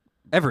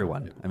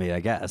 Everyone. I mean, I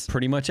guess.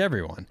 Pretty much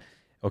everyone.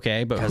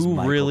 Okay, but Because who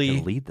Michael really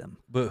can lead them?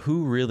 But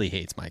who really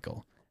hates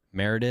Michael?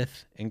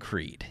 Meredith and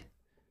Creed.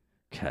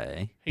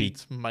 Okay.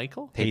 Hates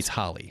Michael? Hates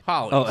Holly.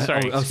 Holly.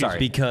 Sorry.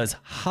 Because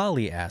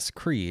Holly asked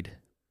Creed,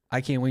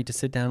 I can't wait to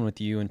sit down with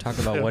you and talk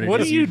about what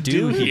What it is do you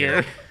do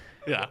here.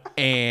 Yeah.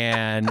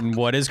 And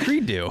what does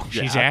Creed do?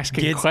 She's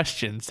asking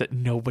questions that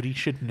nobody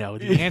should know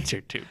the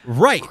answer to.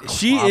 Right.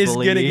 She is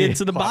going to get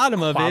to the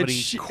bottom of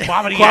it.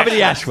 Quavity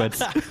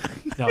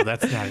Ashwitz. No,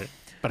 that's not it.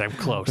 But I'm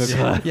close.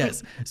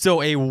 Yes.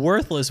 So a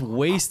worthless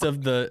waste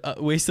of the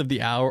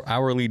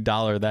hourly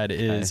dollar that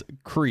is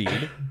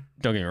Creed.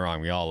 Don't get me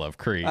wrong, we all love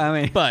Creed.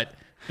 But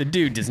the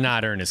dude does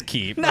not earn his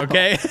keep. No.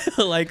 Okay,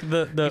 like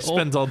he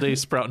spends all day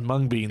sprouting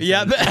mung beans.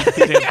 Yeah,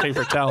 damn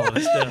paper towel on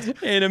his desk.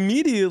 And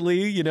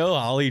immediately,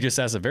 Holly just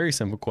asks a very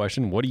simple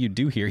question: what do you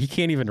do here? He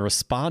can't even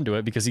respond to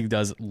it because he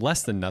does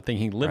less than nothing.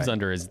 He lives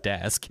under his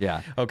desk.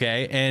 Yeah.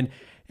 Okay, and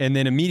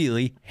then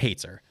immediately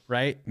hates her.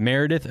 Right?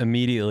 Meredith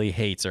immediately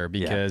hates her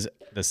because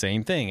the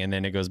same thing. And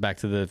then it goes back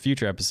to the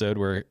future episode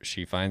where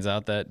she finds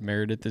out that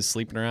Meredith is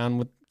sleeping around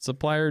with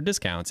supplier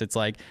discounts. It's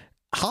like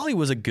Holly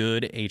was a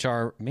good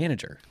HR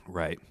manager.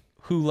 Right.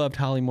 Who loved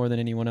Holly more than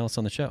anyone else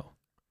on the show?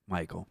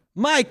 Michael.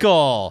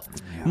 Yeah.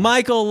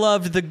 Michael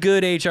loved the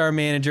good HR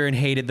manager and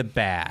hated the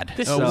bad.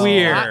 This is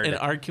weird. not an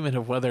argument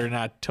of whether or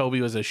not Toby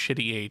was a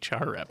shitty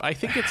HR rep. I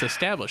think it's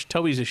established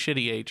Toby's a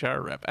shitty HR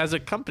rep. As a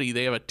company,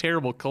 they have a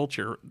terrible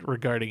culture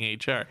regarding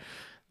HR.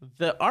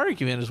 The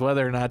argument is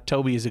whether or not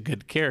Toby is a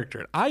good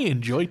character. I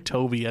enjoy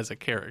Toby as a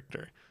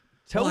character.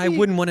 Well, I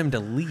wouldn't want him to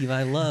leave.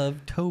 I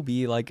love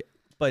Toby,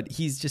 but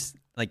he's just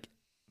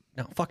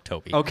no, fuck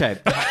Toby. Okay.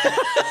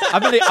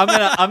 I'm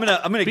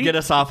gonna get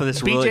us off of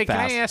this really BJ,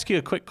 fast. can I ask you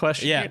a quick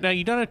question? Yeah. Now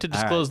you don't have to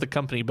disclose the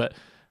company, but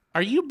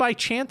are you by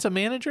chance a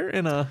manager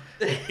in a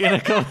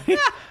company?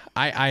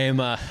 I am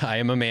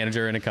a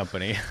manager in a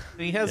company.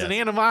 He has an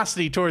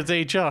animosity towards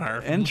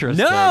HR.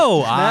 Interesting.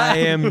 No, I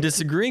am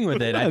disagreeing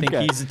with it. I think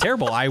he's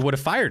terrible. I would have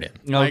fired him.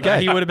 He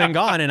would have been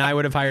gone, and I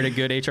would have hired a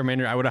good HR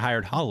manager. I would have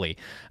hired Holly.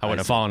 I would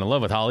have fallen in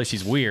love with Holly.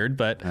 She's weird,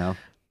 but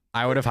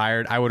I would have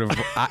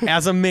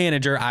as a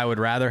manager, I would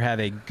rather have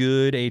a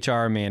good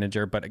HR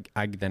manager. But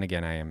then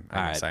again, I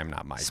am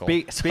not Michael.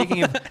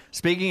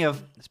 Speaking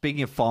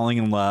of falling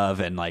in love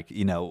and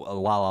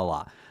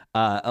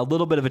a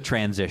little bit of a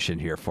transition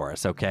here for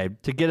us, okay?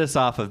 To get us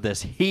off of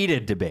this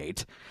heated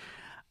debate.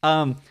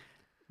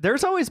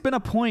 There's always been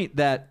a point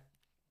that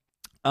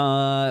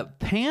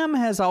Pam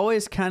has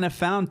always kind of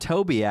found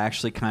Toby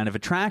actually kind of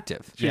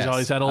attractive. She's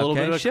always had a little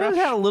bit of a crush. She always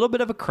had a little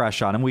bit of a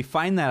crush on him. We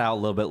find that out a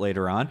little bit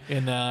later on.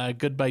 In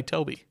Goodbye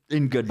Toby.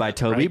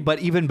 Right? But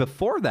even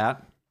before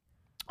that,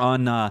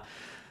 on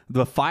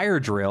the fire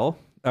drill,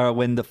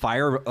 when the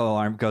fire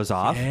alarm goes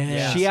off,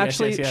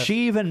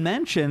 she even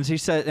mentions, he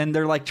said, and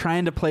they're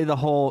trying to play the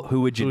whole,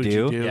 who would you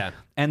do? Yeah.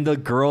 and the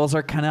girls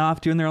are kind of off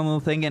doing their own little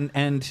thing,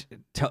 and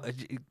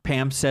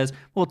Pam says,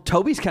 well,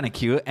 Toby's kind of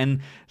cute,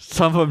 and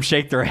some of them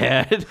shake their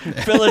head.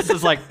 Phyllis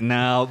is like,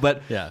 no,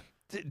 but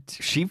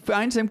she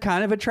finds him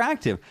kind of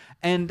attractive.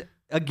 And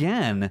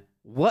again,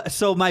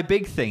 so my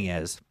big thing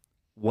is,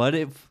 what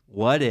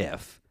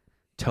if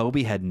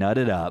Toby had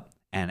nutted up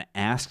and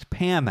asked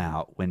Pam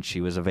out when she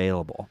was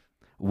available?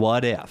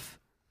 What if?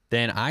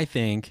 Then I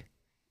think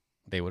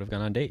they would have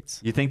gone on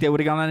dates. You think they would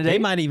have gone on a date? They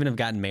might even have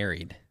gotten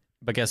married.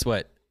 But guess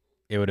what?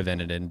 It would have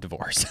ended in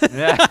divorce.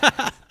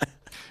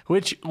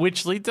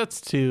 Which leads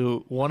us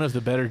to one of the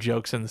better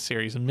jokes in the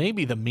series, and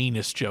maybe the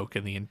meanest joke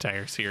in the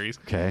entire series.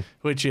 Okay.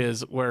 Which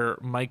is where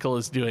Michael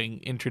is doing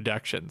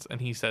introductions,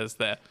 and he says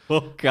that,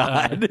 oh,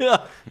 God.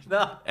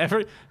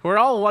 we're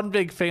all one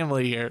big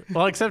family here.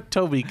 Well, except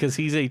Toby, because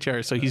he's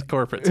HR, so he's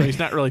corporate, so he's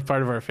not really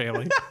part of our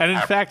family. And in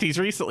fact, he's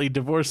recently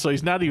divorced, so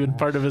he's not even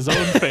part of his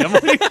own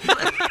family.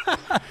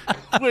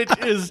 Which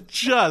is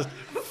just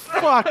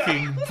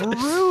fucking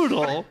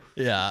brutal.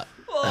 Yeah.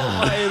 Oh,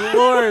 my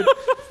Lord.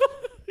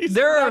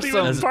 There are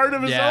some part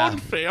of his own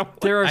family.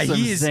 There are some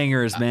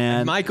zingers,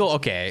 man. Michael,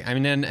 okay. I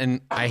mean,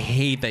 and I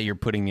hate that you're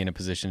putting me in a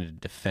position to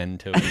defend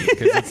Toby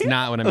because it's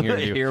not what I'm here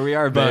to do. Here we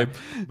are, babe.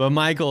 But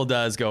Michael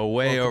does go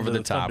way over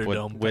the top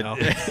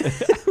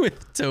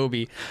with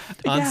Toby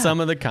on some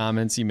of the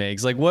comments he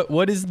makes. Like,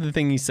 what is the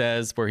thing he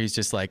says where he's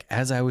just like,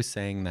 as I was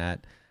saying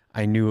that,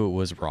 I knew it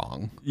was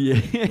wrong.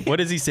 Yeah. What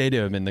does he say to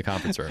him in the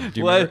conference room? Do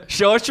you remember?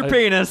 Show us your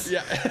penis.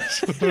 Yeah.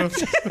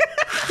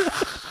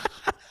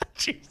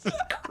 Jesus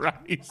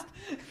Christ.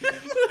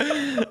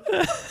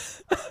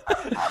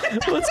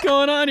 What's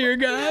going on here,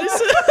 guys?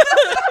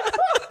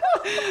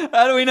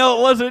 How do we know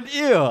it wasn't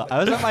you? I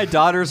was at my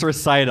daughter's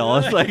recital.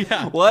 It's like,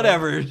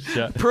 whatever.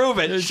 Prove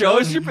it. Show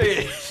us your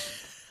penis.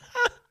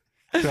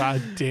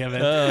 God damn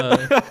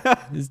it.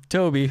 It's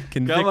Toby,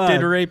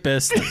 convicted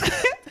rapist.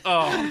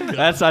 Oh,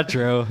 that's not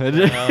true.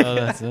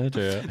 That's not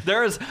true.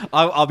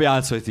 I'll be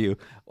honest with you.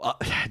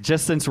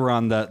 Just since we're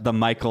on the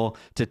Michael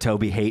to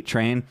Toby hate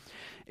train,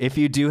 if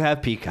you do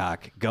have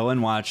Peacock, go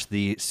and watch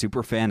the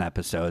Superfan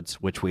episodes,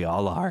 which we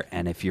all are.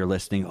 And if you're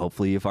listening,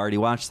 hopefully you've already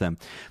watched them.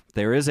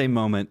 There is a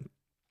moment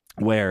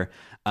where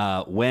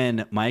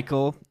when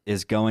Michael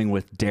is going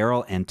with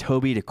Daryl and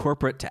Toby to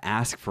corporate to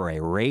ask for a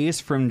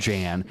raise from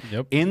Jan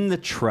in the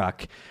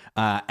truck,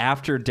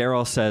 after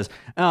Daryl says,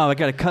 "Oh, I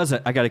got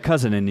a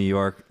cousin in New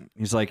York."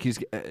 He's like,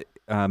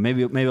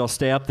 maybe I'll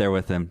stay up there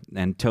with him.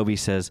 And Toby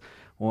says,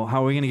 "Well,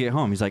 how are we gonna get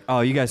home?" He's like,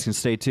 "Oh, you guys can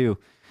stay too."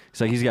 He's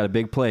like, he's got a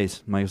big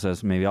place. Michael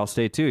says, maybe I'll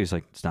stay too. He's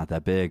like, it's not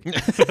that big.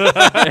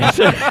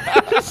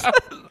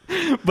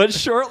 But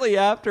shortly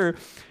after,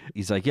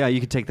 he's like, yeah, you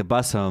can take the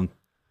bus home.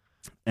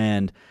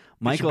 And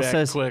Michael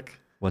says, quick.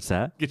 What's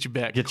that? Get you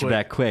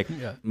back quick.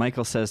 Yeah.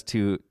 Michael says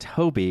to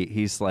Toby,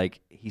 he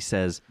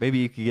says, maybe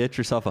you could get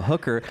yourself a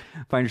hooker,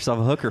 find yourself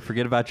a hooker,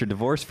 forget about your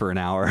divorce for an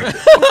hour.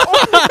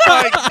 Oh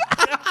my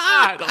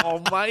God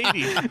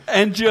almighty.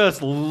 And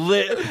just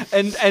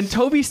and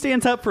Toby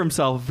stands up for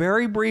himself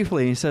very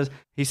briefly.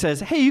 He says,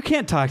 hey, you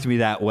can't talk to me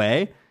that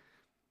way.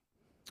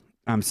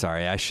 I'm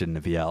sorry, I shouldn't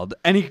have yelled.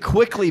 And he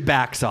quickly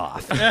backs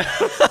off.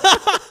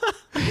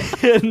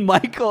 And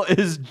Michael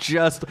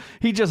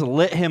he just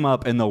lit him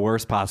up in the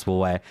worst possible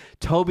way.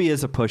 Toby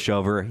is a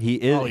pushover. He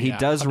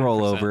does 100%.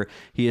 Roll over.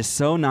 He is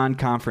so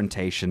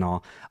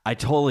non-confrontational. I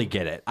totally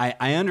get it.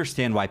 I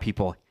understand why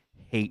people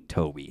hate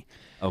Toby.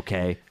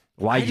 Okay.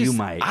 I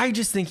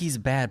just think he's a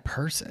bad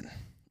person.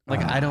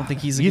 Like, I don't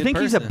think he's a good person. You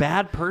think he's a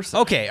bad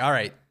person? Okay, all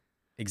right.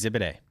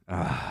 Exhibit A.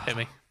 Hit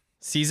me.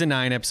 Season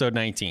 9, episode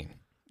 19.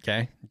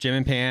 Okay? Jim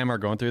and Pam are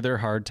going through their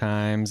hard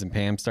times, and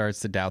Pam starts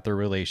to doubt their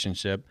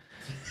relationship.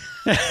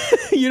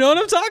 You know what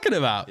I'm talking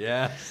about?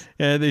 Yeah.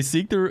 And they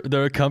seek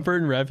the comfort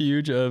and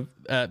refuge of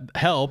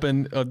help,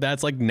 and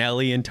that's like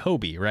Nellie and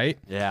Toby, right?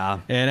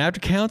 Yeah. And after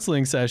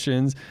counseling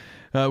sessions,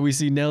 we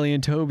see Nellie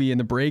and Toby in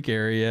the break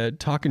area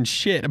talking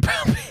shit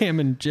about Pam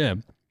and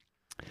Jim.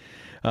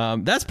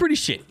 That's pretty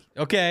shitty.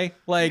 Okay,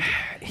 like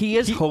he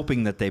is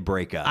hoping that they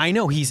break up. I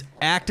know he's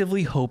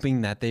actively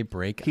hoping that they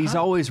break up. He's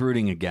always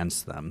rooting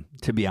against them.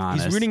 To be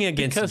honest, he's rooting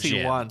against because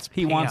Jim.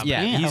 He wants.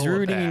 Yeah, Pam. he's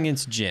rooting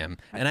against Jim,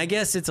 and I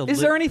guess it's a. Is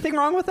there anything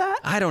wrong with that?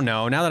 I don't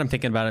know. Now that I'm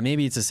thinking about it,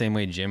 maybe it's the same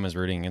way Jim was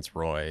rooting against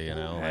Roy. You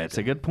know, that's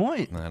a good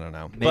point. I don't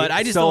know, but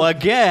I just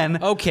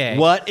again. Okay,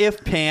 what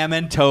if Pam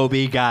and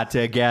Toby got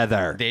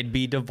together? They'd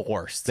be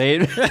divorced.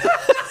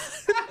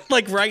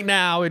 Like right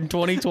now in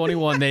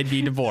 2021, they'd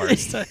be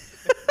divorced.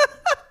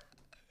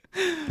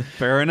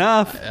 Fair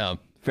enough.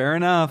 Fair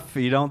enough.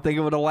 You don't think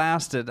it would have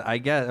lasted? I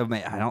guess.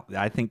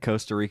 I think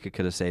Costa Rica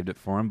could have saved it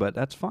for him, but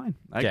that's fine.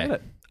 I get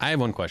it. I have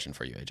one question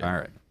for you, AJ. All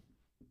right.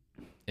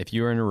 If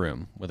you were in a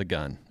room with a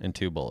gun and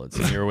 2 bullets,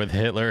 and you were with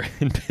Hitler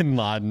and Bin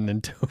Laden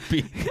and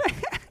Toby,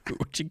 who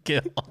would you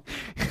kill?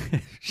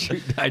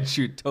 I'd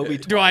shoot Toby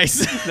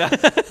twice.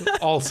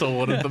 Also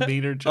one of the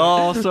meaner jokes.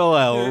 Also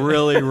a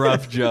really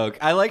rough joke.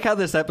 I like how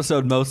this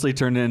episode mostly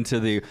turned into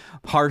the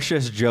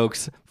harshest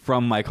jokes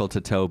from Michael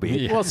to Toby.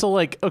 Yeah. Well, so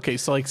like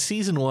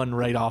season 1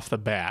 right off the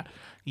bat,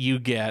 you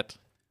get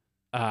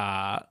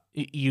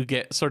you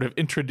get sort of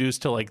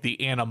introduced to like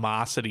the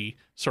animosity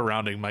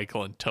surrounding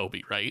Michael and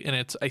Toby, right? And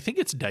I think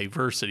it's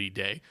Diversity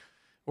Day,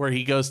 where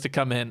he goes to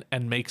come in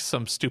and makes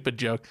some stupid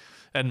joke,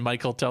 and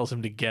Michael tells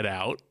him to get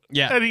out.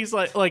 Yeah. And he's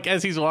like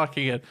as he's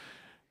walking in,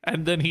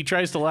 and then he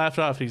tries to laugh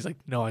it off, and he's like,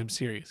 "No, I'm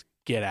serious.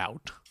 Get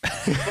out."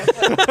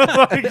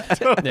 It's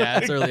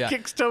really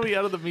kicks Toby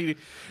out of the meeting.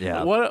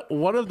 Yeah.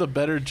 One of the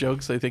better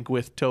jokes I think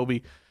with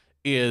Toby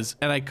is,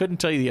 and I couldn't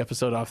tell you the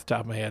episode off the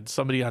top of my head.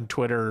 Somebody on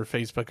Twitter or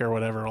Facebook or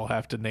whatever will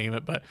have to name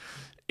it, but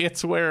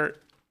it's where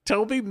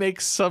Toby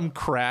makes some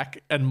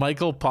crack and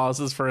Michael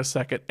pauses for a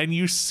second, and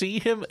you see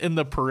him in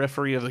the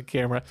periphery of the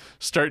camera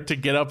start to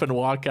get up and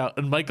walk out,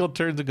 and Michael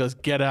turns and goes,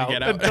 "Get out."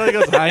 And Toby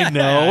goes, "I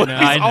know."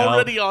 I know.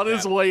 Already on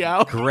his way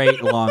out.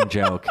 Great long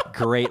joke.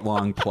 Great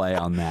long play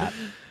on that.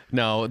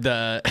 No,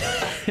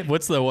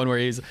 what's the one where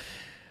he's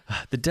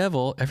the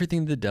devil?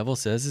 Everything the devil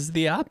says is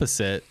the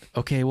opposite.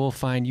 Okay, well,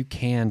 fine. You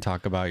can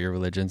talk about your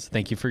religions.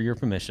 Thank you for your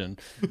permission.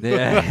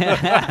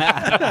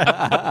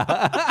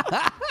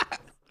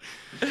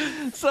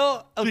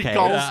 So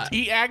okay,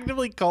 he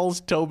actively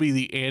calls Toby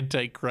the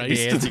Antichrist.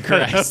 The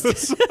Antichrist.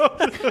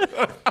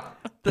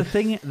 The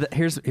thing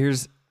here's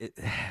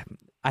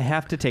I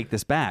have to take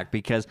this back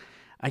because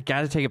I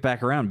got to take it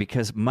back around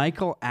because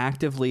Michael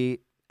actively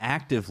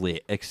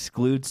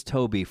excludes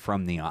Toby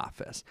from the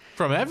office.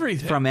 From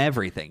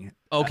everything.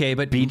 Okay,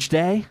 but Beach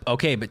day?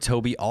 Okay, but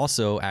Toby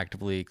also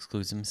actively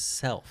excludes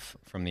himself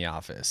from the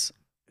office,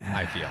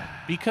 I feel.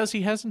 Because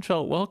he hasn't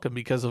felt welcome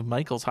because of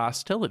Michael's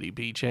hostility,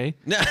 BJ.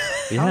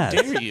 How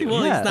dare you?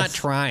 Well, Yes. he's not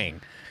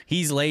trying.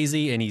 He's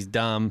lazy and he's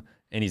dumb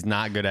and he's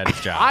not good at his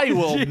job. I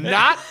will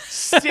not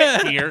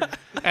sit here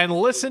and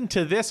listen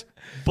to this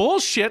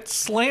bullshit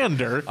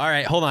slander. All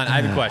right, hold on.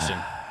 I have a question.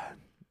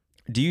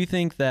 Do you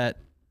think that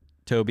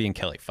Toby and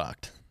Kelly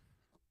fucked?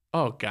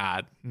 Oh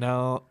God,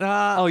 no.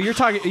 Oh, you're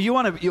talking. You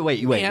want to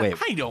wait. Man,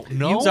 I don't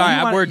know.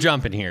 Sorry, we're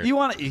jumping here.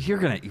 You're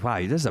gonna. Wow,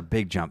 this is a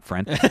big jump,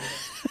 friend.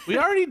 We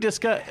already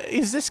discussed.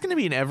 Is this going to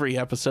be an every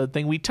episode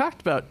thing? We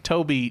talked about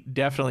Toby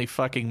definitely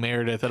fucking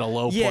Meredith at a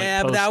low point.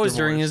 Yeah, but that was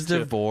during his too.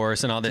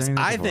 divorce and all this.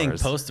 I think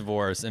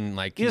post-divorce and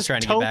like he's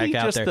trying to get back out there.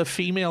 Is Toby just the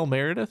female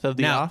Meredith of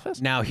The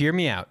Office? Now, hear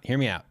me out.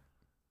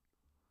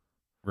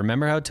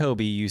 Remember how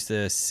Toby used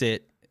to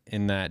sit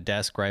in that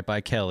desk right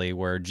by Kelly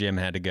where Jim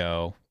had to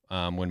go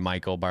when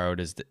Michael borrowed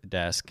his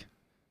desk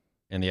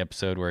in the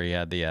episode where he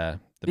had the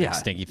big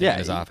stinky thing in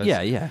his office?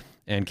 Yeah.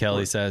 And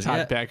Kelly says,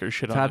 Todd Backer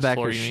shit on Todd his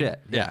floor. Backer shit.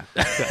 Yeah.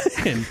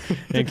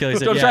 and Kelly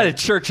said, Don't try to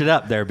church it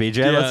up there,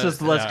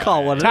 BJ. Let's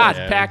call what it is. Todd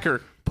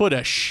Backer put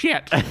a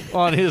shit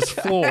on his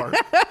floor.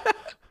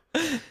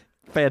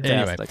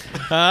 Fantastic.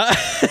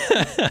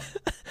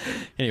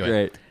 Anyway.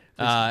 Great.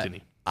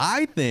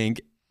 I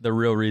think the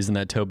real reason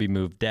that Toby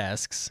moved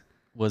desks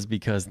was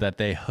because that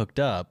they hooked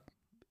up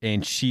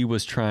and she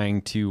was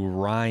trying to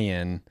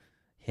Ryan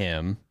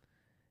him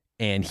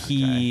and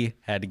he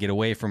had to get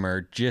away from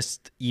her. That's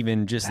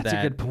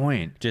a good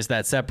point. Just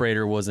that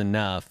separator was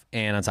enough.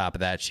 And on top of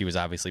that, she was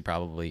obviously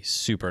probably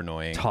super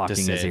annoying.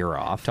 Talking his ear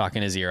off.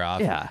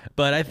 Yeah.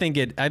 But I think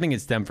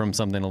it stemmed from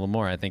something a little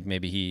more. I think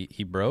maybe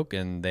he broke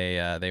and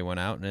they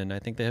went out and I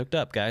think they hooked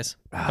up, guys.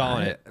 I'm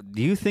calling it.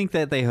 Do you think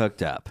that they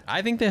hooked up?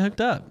 I think they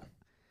hooked up.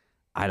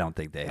 I don't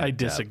think they hooked up. I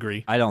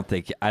disagree.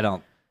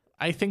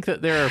 I think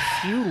that there are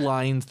a few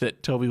lines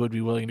that Toby would be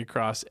willing to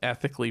cross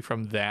ethically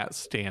from that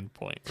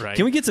standpoint, right?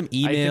 Can we get some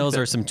emails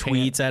or some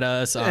tweets at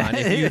us on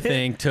if you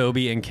think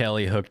Toby and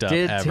Kelly hooked up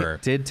ever?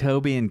 Did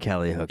Toby and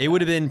Kelly hook up? It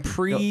would have been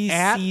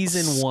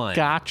pre-season 1.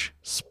 Scotch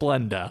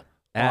Splenda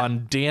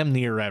on damn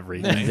near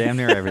everything. Damn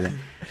near everything.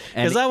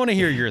 Because I want to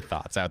hear your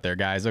thoughts out there,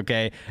 guys,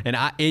 okay? And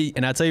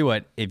I'll tell you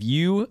what, if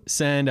you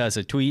send us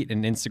a tweet,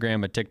 an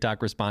Instagram, a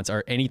TikTok response,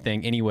 or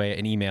anything, anyway,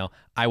 an email,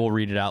 I will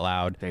read it out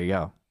loud. There you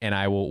go. And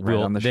I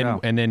will on the show.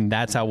 And then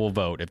that's how we'll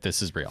vote if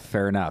this is real.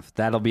 Fair enough.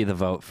 That'll be the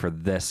vote for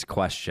this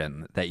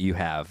question that you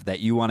have,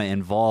 that you want to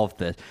involve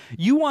this.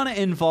 You want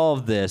to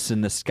involve this in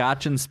the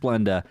Scotch and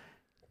Splenda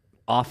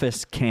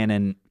office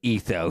canon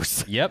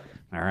ethos. Yep.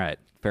 All right.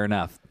 Fair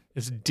enough.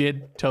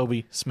 Did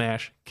Toby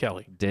smash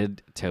Kelly?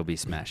 Did Toby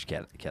smash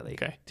Kelly?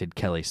 Okay. Did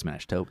Kelly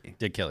smash Toby?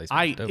 Did Kelly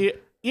smash Toby?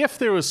 If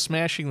there was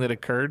smashing that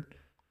occured,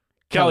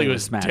 Kelly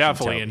was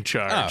definitely Toby. in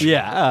charge. Oh,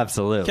 yeah,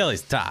 absolutely.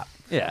 Kelly's top.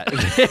 Yeah.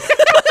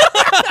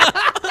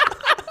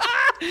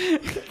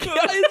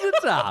 Kelly's the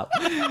top.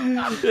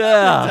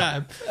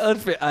 Yeah.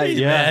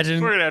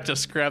 Imagine. We're going to have to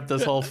scrap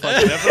this whole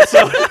fucking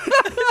episode.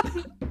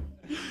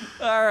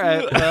 All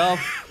right. Well,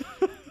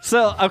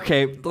 so,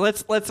 okay,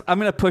 let's. I'm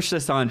going to push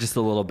this on just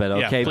a little bit,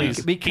 okay? Yeah,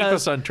 please. Keep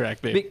us on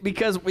track, baby.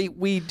 Because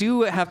we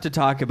do have to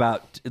talk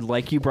about,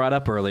 like you brought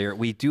up earlier,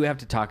 we do have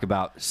to talk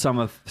about some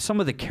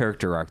of the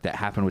character arc that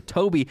happened with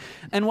Toby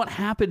and what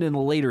happened in the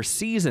later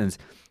seasons.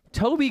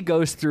 Toby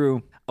goes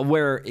through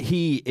where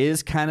he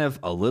is kind of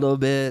a little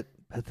bit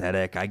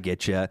pathetic, I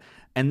get you,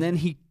 and then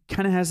he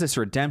kind of has this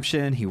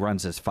redemption. He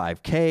runs his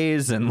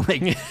 5Ks and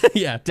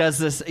does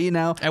this,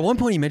 At one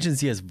point he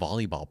mentions he has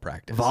volleyball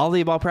practice.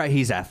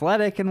 He's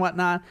athletic and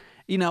whatnot.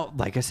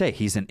 Like I say,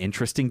 he's an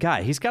interesting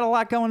guy. He's got a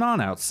lot going on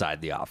outside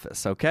the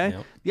office, okay?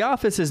 Yep. The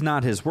office is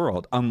not his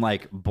world,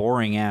 unlike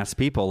boring-ass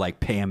people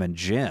like Pam and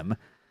Jim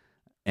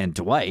and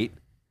Dwight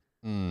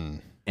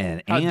and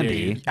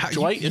Andy.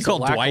 Dwight is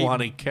called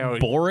Dwight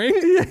boring?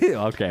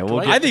 Okay,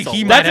 well, I think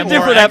he might have a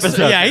different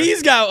episode. Yeah,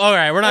 he's got... All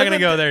right, we're not going to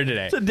go there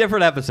today. It's a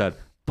different episode.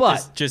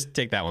 But just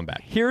take that one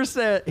back. Here's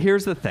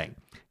the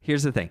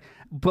thing.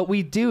 But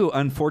we do,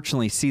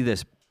 unfortunately, see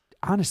this,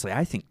 honestly,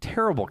 I think,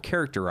 terrible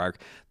character arc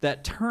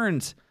that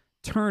turns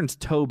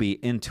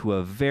Toby into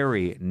a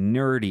very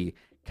nerdy,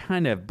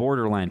 kind of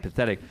borderline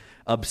pathetic,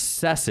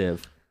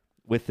 obsessive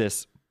with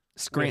this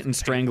Scranton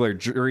Strangler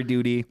jury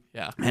duty.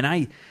 Yeah. And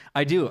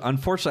I do.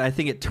 Unfortunately, I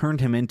think it turned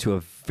him into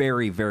a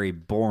very, very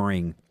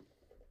boring,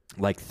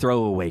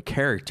 throwaway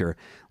character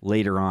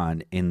later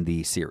on in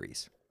the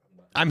series.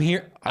 I'm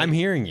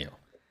hearing you.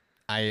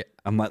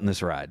 I'm letting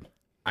this ride.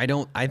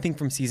 I think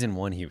from season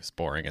 1 he was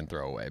boring and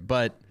throwaway,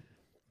 but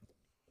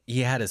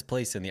he had his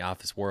place in the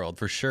office world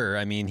for sure.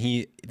 I mean,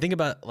 think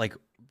about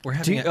we're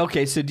having.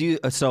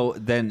 So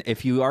then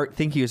if you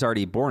think he was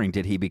already boring,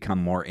 did he become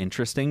more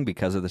interesting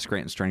because of the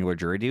Scranton Strangler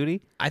jury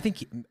duty? I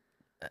think.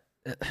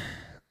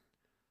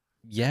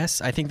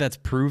 Yes, I think that's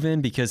proven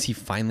because he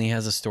finally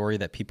has a story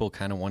that people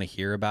kind of want to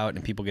hear about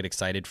and people get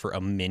excited for a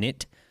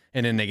minute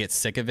and then they get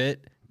sick of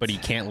it, but he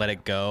can't let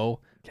it go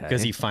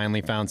because he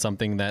finally found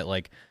something that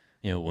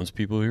once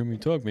people hear me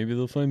talk, maybe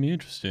they'll find me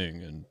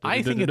interesting. And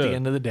I think at the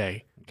end of the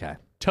day, okay,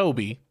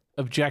 Toby,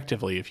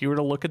 objectively, if you were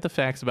to look at the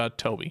facts about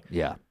Toby,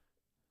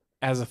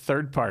 as a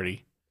third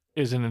party,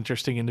 is an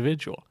interesting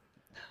individual.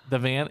 The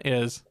man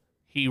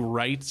he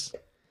writes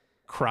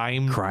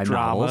crime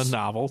drama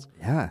novels.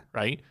 Yeah.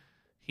 Right?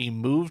 He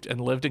moved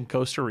and lived in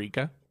Costa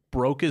Rica,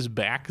 broke his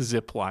back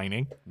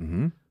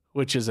ziplining,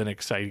 which is an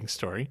exciting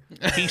story.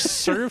 He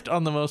served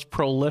on the most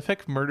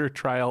prolific murder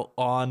trial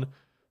on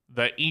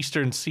the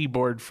Eastern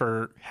Seaboard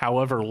for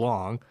however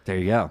long. There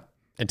you go.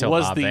 Until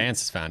Bob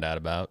Vance is found out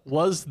about.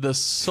 Was the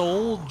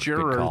sole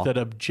juror that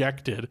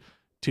objected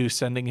to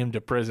sending him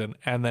to prison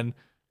and then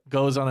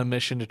goes on a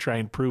mission to try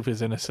and prove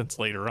his innocence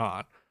later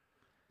on.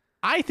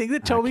 I think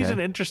that Toby's an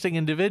interesting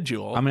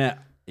individual.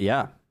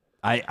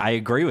 I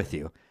agree with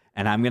you.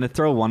 And I'm going to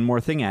throw one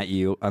more thing at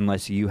you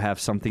unless you have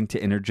something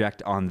to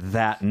interject on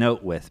that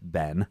note with,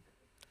 Ben.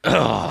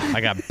 Oh, I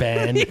got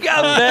Ben. You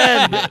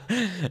got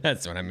Ben.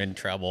 That's when I'm in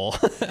trouble.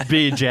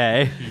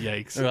 BJ.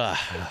 Yikes.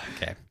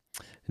 Okay.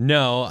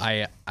 No,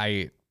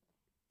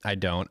 I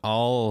don't.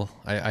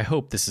 I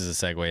hope this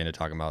is a segue into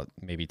talking about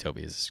maybe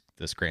Toby's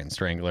the Scranton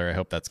Strangler. I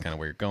hope that's kind of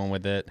where you're going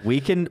with it. We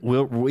can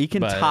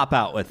top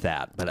out with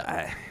that, but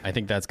I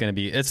think that's going to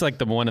be. It's like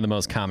one of the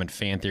most common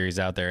fan theories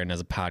out there, and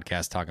as a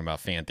podcast talking about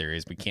fan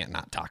theories, we can't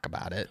not talk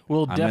about it.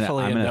 We'll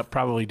definitely end up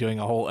probably doing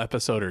a whole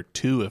episode or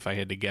two if I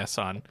had to guess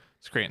on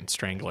Scranton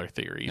Strangler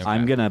theories. Okay.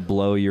 I'm gonna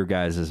blow your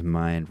guys'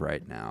 mind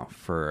right now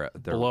for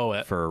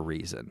a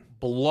reason.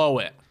 Blow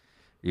it.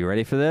 You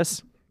ready for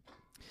this?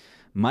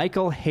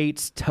 Michael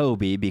hates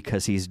Toby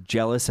because he's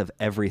jealous of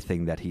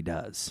everything that he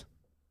does.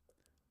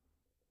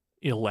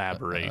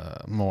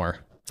 Elaborate. More.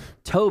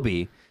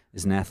 Toby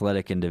is an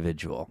athletic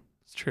individual.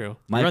 It's true.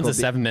 He runs a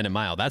 7-minute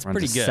mile. That's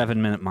pretty good.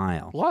 7-minute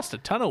mile. Lost a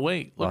ton of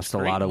weight. Lost a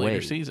lot of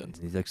weight. Seasons.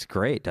 He looks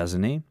great,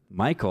 doesn't he?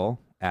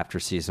 Michael, after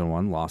season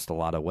 1, lost a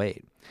lot of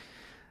weight.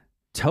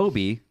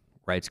 Toby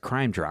writes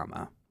crime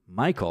drama.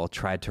 Michael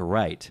tried to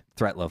write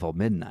Threat Level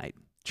Midnight,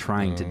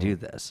 trying to do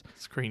this.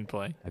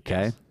 Screenplay.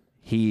 Okay. Yes.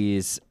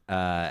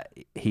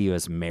 He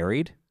was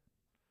married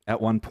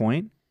at one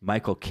point.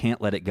 Michael can't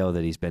let it go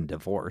that he's been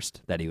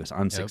divorced, that he was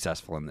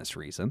unsuccessful in this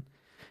reason.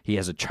 He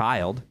has a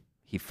child.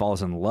 He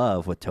falls in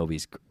love with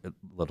Toby's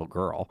little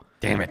girl.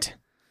 Damn it.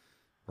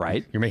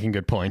 Right? You're making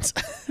good points.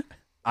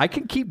 I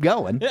can keep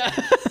going.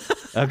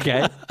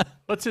 Okay.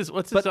 What's his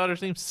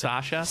daughter's name?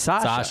 Sasha?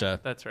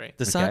 Sasha. That's right.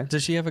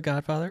 Does she have a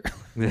godfather?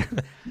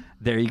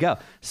 There you go.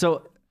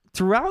 So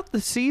throughout the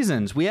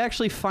seasons, we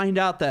actually find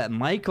out that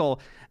Michael,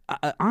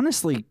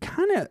 honestly,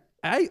 kind of,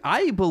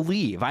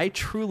 I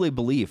truly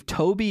believe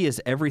Toby is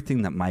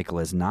everything that Michael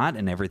is not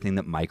and everything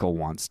that Michael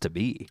wants to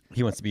be.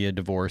 He wants to be a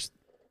divorced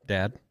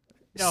dad?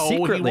 No,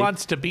 secretly, he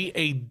wants to be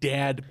a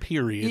dad,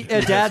 period.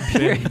 A dad,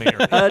 period.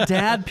 A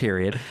dad,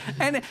 period.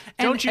 And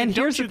don't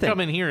you come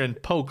in here and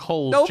poke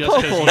holes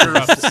just because you're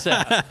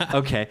upset.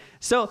 Okay.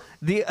 So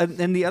the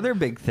other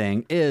big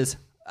thing is,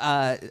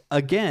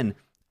 again,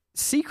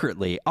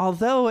 secretly,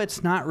 although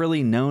it's not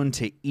really known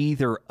to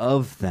either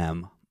of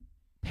them,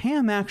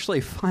 Pam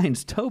actually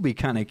finds Toby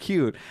kind of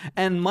cute,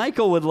 and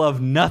Michael would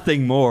love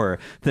nothing more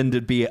than to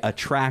be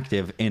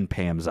attractive in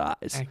Pam's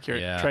eyes.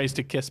 Accurate. Yeah. Tries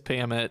to kiss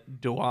Pam at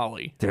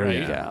Diwali. There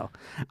you go.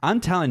 I'm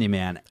telling you,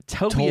 man.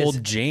 Toby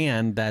told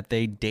Jan that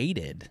they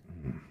dated.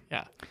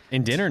 Yeah.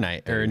 In dinner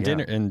night or in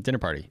dinner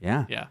party.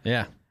 Yeah. Yeah.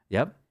 Yeah.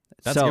 Yep.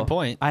 That's a good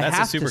point. That's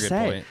a super good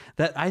point.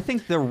 That I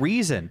think the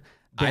reason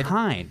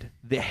behind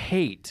the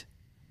hate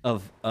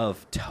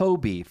of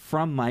Toby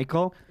from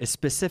Michael is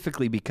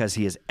specifically because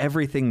he is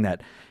everything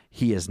that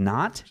he is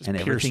not, and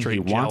everything he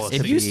wants to be.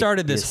 If you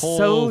started this whole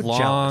so long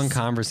jealous.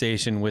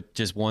 conversation with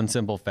just one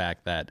simple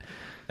fact that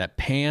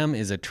Pam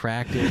is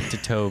attracted to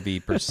Toby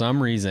for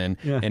some reason,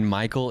 and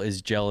Michael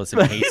is jealous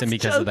and hates him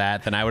because of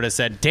that, then I would have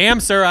said, "Damn,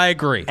 sir, I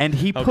agree." And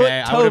he put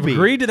I would have Toby.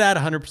 agreed to that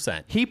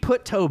 100%. He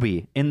put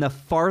Toby in the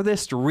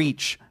farthest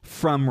reach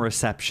from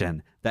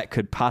reception that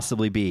could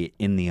possibly be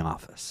in the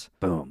office.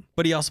 Boom.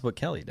 But he also put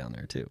Kelly down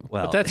there too.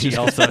 Well, But that's he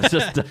also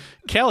just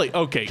Kelly.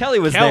 Okay, Kelly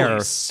was there.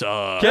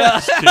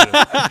 Sucks,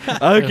 dude.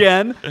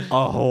 again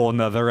a whole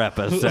nother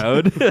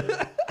episode.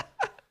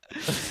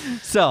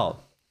 So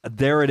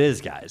there it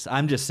is, guys.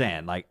 I'm just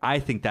saying, like, I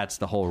think that's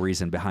the whole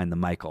reason behind the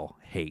Michael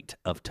hate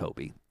of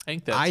Toby.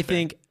 I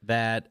think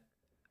that,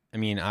 I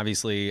mean,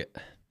 obviously,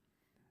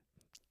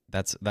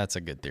 that's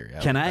a good theory.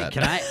 Can I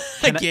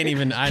can't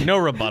even. No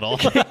rebuttal.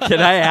 can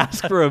I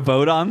ask for a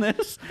vote on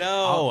this?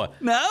 No.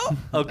 No?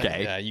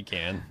 Okay. Yeah, you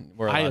can.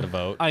 We're allowed to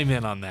vote. I'm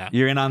in on that.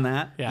 You're in on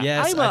that? Yeah.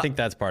 Yes, I think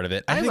that's part of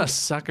it. I'm a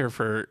sucker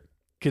for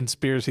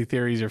conspiracy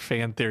theories or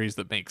fan theories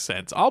that make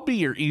sense. I'll be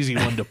your easy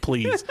one to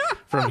please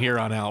from here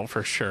on out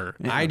for sure.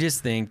 I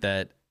just think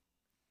that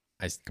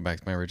I go back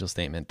to my original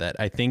statement that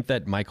I think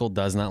that Michael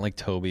does not like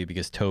Toby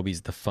because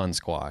Toby's the fun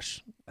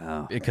squash.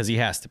 Oh. Because he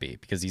has to be,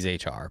 because he's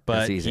HR.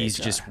 But he's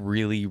HR. just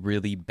really,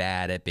 really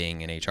bad at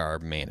being an HR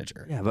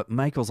manager. Yeah, but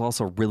Michael's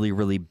also really,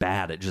 really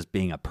bad at just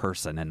being a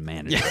person and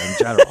manager in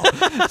general.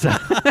 So,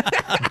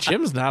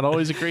 Jim's not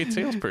always a great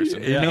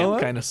salesperson. You know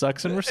what? Kind of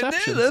sucks in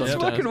reception. that's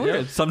sometimes. fucking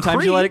weird. Sometimes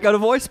Creed- you let it go to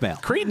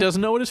voicemail. Creed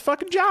doesn't know what his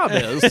fucking job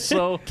is.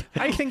 So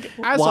I think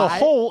as a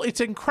whole,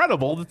 it's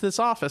incredible that this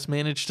office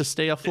managed to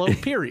stay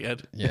afloat,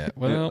 period. Yeah,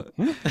 well,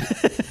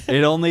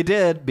 It only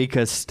did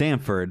because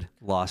Stanford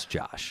lost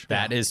Josh.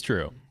 that is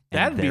true.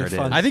 That'd be there a it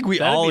fun. is. I think we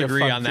that'd all be a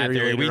agree fun on that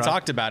theory. We later on.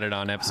 talked about it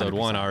on episode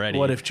 1 already.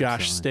 What if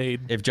Josh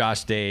stayed? If Josh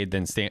stayed,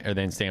 then Scranton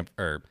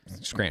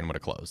would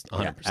have closed.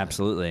 100%. Yeah,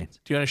 absolutely.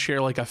 Do you want to share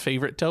like a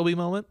favorite Toby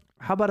moment?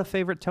 How about a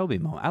favorite Toby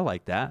moment? I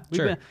like that. We've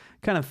Sure. been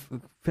kind of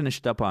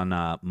finished up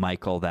on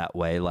Michael that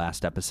way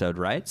last episode,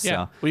 right?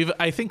 Yeah, So,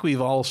 I think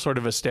we've all sort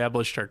of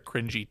established our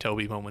cringy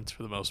Toby moments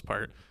for the most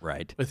part,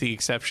 right. with the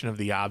exception of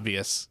the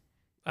obvious,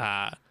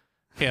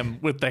 him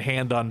with the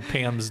hand on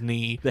Pam's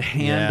knee. The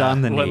hand Yeah.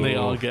 on the knee. When they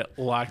all get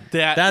locked.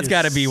 That's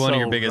got to be one of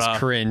your so biggest rough.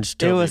 cringe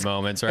Toby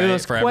moments, right?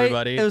 For quite,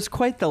 everybody. It was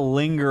quite the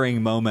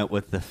lingering moment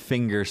with the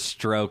finger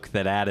stroke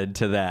that added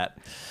to that.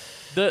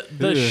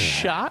 The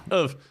shot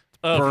of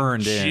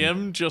Burned in.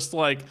 Jim just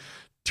like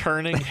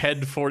turning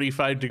head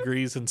 45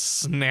 degrees and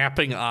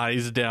snapping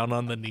eyes down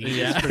on the knee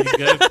is pretty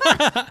good.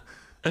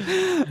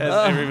 As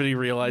everybody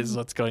realizes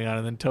what's going on,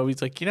 and then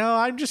Toby's like,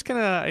 I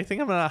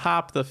think I'm gonna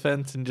hop the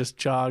fence and just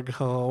jog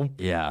home.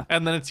 Yeah.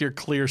 And then it's your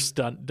clear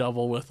stunt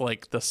double with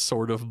like the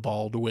sort of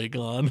bald wig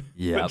on.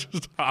 Yep. That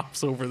just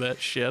hops over that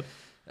shit.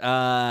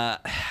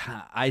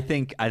 I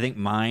think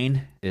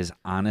mine is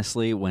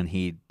honestly when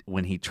he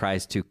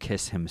tries to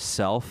kiss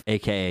himself,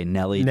 aka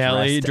Nelly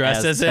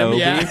dressed as him. Toby,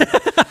 Yeah.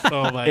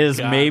 Oh my is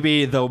God.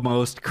 maybe the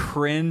most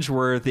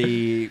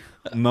cringe-worthy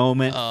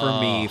moment for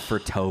me for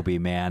Toby,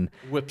 man.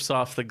 Whips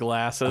off the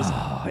glasses.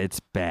 Oh, it's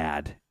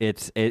bad.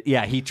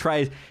 Yeah, he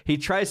tries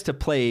to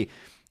play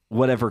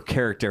whatever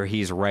character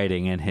he's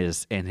writing in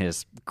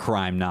his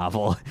crime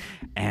novel,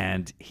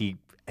 and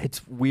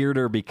it's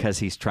weirder because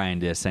he's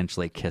trying to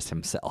essentially kiss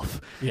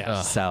himself.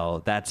 Yeah.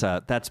 So that's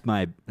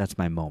my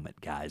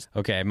moment, guys.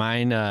 Okay,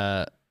 mine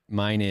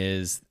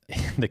is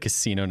the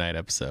casino night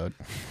episode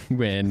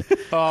when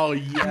Oh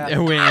yeah.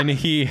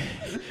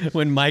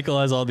 when Michael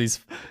has all these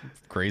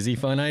crazy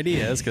fun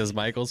ideas because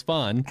Michael's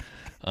fun,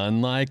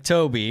 unlike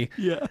Toby.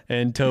 Yeah.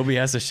 And Toby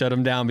has to shut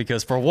him down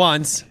because for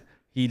once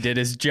he did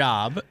his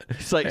job.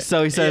 It's like,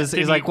 so he says,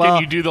 Can well,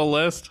 you do the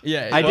list?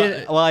 Yeah,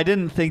 I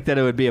didn't think that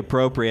it would be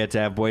appropriate to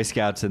have Boy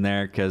Scouts in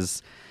there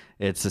because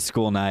it's a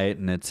school night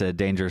and it's a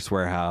dangerous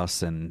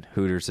warehouse and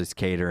Hooters is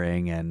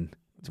catering and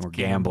we're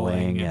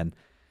gambling and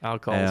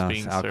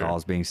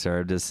alcohol's being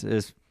served.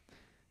 Is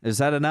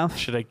that enough?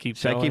 Should I keep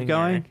Should going? I keep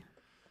going?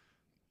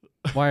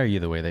 Why are you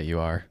the way that you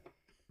are?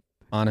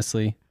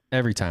 Honestly,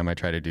 every time I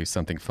try to do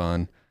something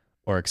fun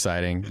or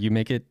exciting, you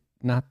make it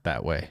not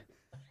that way.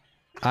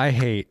 I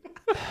hate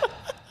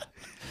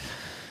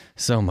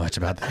so much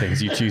about the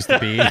things you choose to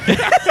be.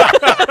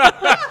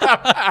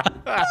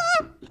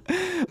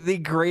 The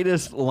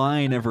greatest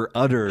line ever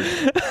uttered.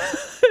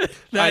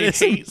 I is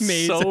hate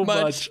amazing. so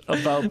much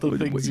about the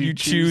things you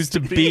choose to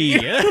be.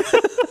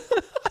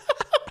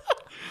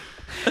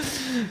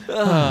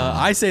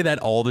 I say that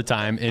all the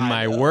time in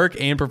my work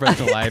and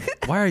professional life.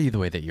 Why are you the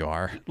way that you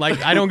are?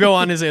 Like, I don't go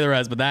on to say the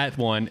rest, but that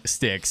one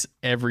sticks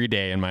every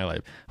day in my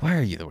life. Why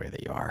are you the way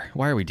that you are?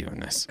 Why are we doing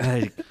this?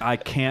 I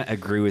can't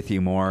agree with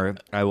you more.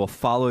 I will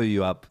follow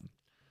you up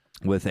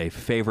with a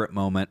favorite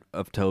moment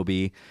of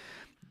Toby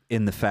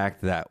in the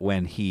fact that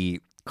when he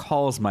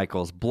calls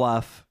Michael's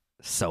bluff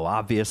so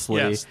obviously.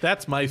 Yes,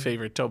 that's my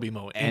favorite Toby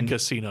moment in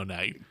Casino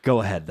Night.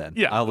 Go ahead then.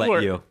 Yeah, I'll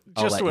let you.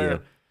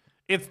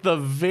 It's the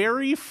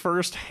very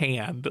first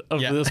hand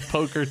of this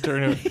poker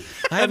tournament.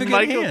 I have a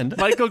good hand.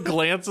 Michael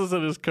glances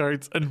at his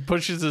cards and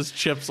pushes his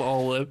chips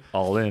all in.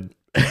 All in.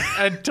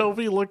 And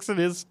Toby looks at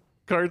his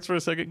cards for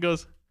a second and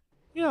goes,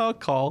 yeah, I'll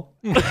call.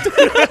 And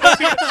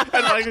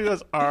Michael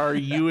goes, are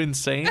you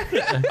insane?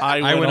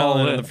 I went all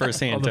in on the first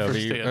hand,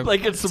 Toby.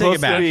 Like it's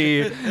supposed to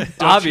be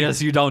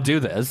obvious you don't do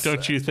this.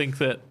 Don't you think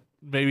that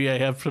maybe I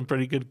have some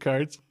pretty good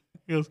cards?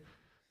 He goes,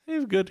 I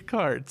have good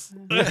cards.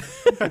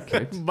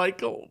 Okay.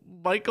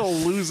 Michael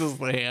loses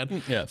the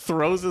hand,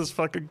 throws his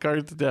fucking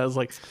cards down. Is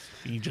like,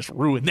 you just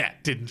ruined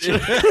that, didn't you?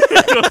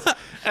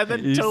 And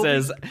then he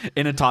says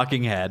in a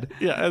talking head.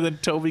 Yeah, and then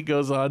Toby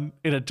goes on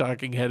in a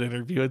talking head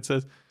interview and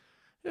says,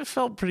 it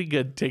felt pretty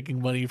good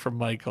taking money from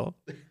Michael.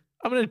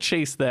 I'm going to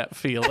chase that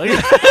feeling.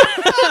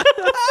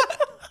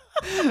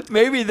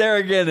 Maybe there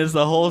again is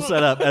the whole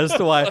setup as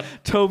to why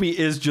Toby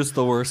is just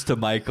the worst to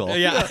Michael.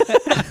 Yeah.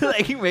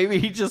 Like maybe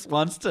he just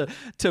wants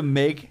to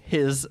make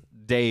his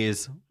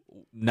days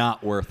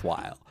not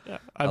worthwhile. Yeah,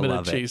 I'm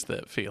going to chase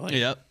that feeling.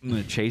 Yep. I'm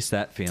going to chase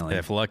that feeling.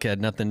 If luck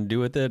had nothing to do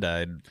with it,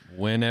 I'd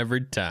win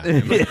every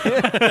time.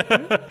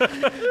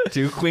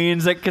 2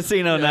 queens at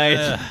casino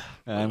night.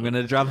 I'm going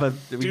to drop a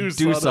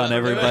deuce on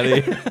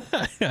everybody.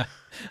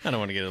 I don't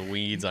want to get the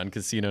weeds on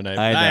casino night.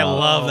 I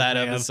love that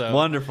episode.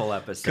 Wonderful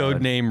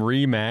episode. Codename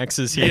Remax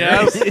is here.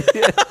 Yes.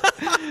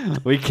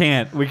 We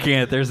can't.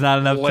 There's not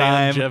enough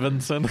time.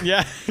 Jevinson.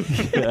 Yeah.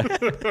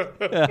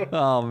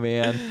 Oh,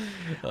 man.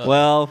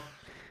 Well,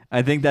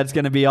 I think that's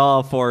going to be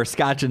all for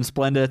Scotch and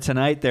Splenda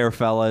tonight there,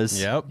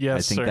 fellas. Yep.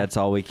 Yes, I think that's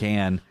all we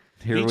can.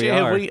 Here BJ, we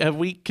are. Have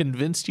we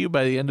convinced you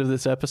by the end of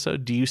this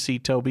episode? Do you see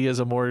Toby as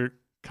a more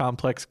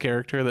complex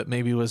character that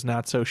maybe was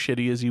not so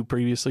shitty as you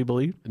previously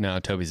believed? No,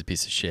 Toby's a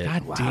piece of shit.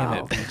 God damn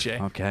it, BJ.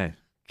 Okay.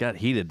 Got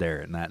heated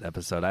there in that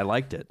episode. I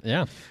liked it.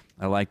 Yeah.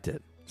 I liked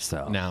it.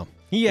 So No.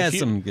 He has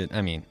some good...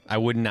 I mean, I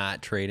would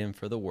not trade him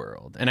for the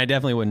world. And I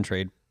definitely wouldn't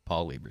trade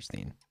Paul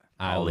Lieberstein.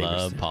 I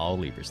love Paul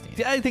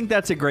Lieberstein. I think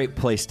that's a great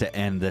place to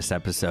end this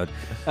episode.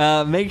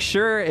 Make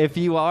sure if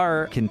you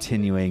are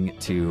continuing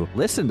to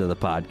listen to the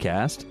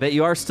podcast that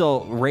you are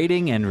still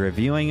rating and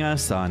reviewing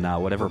us on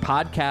whatever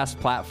podcast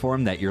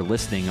platform that you're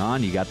listening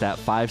on. You got that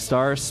 5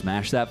 stars,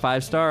 smash that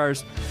 5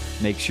 stars.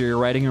 Make sure you're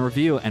writing a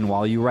review. And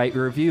while you write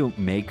your review,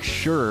 make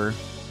sure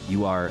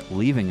you are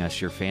leaving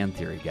us your fan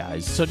theory,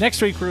 guys. So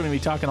next week, we're going to be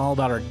talking all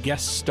about our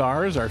guest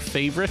stars, our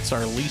favorites,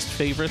 our least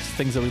favorites,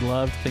 things that we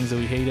loved, things that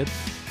we hated.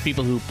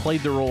 People who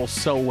played the role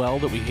so well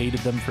that we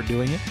hated them for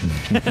doing it.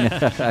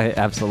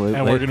 Absolutely.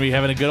 And we're going to be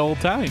having a good old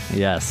time.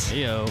 Yes.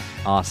 Heyo.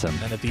 Awesome.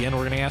 And at the end,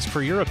 we're going to ask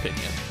for your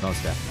opinion.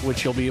 Most definitely.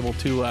 Which you'll be able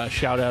to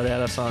shout out at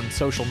us on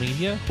social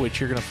media, which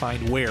you're going to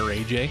find where,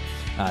 AJ?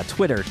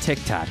 Twitter,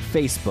 TikTok,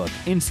 Facebook,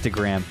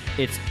 Instagram.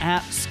 It's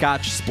at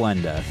Scotch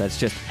Splenda. That's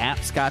just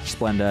at Scotch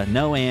Splenda.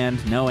 No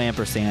and, no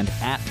ampersand,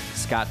 at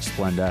Scotch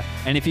Splenda.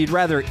 And if you'd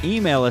rather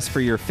email us for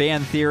your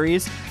fan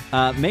theories,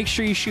 make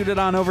sure you shoot it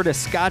on over to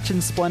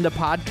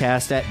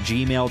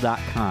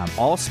scotchandsplendapodcast@gmail.com.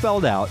 All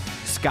spelled out,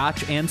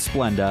 Scotch and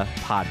Splenda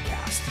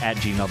podcast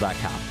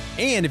 @gmail.com.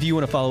 And if you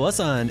want to follow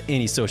us on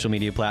any social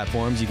media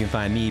platforms, you can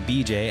find me,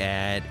 BJ,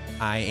 at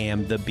I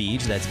Am The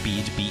Beej. That's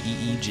Beej,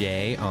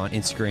 B-E-E-J, on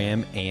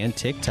Instagram and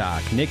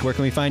TikTok. Nick, where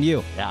can we find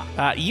you?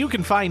 Yeah. You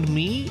can find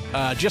me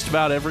just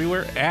about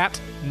everywhere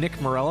at Nick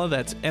Morella.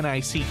 That's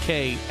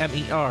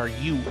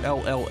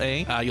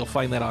NickMerula. You'll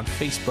find that on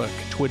Facebook,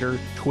 Twitter,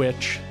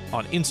 Twitch.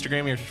 On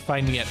Instagram, you can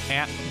find me at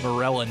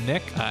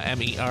MerellaNick,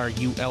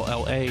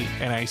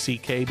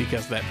 MerullaNick,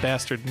 because that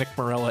bastard Nick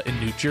Morella in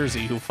New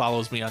Jersey who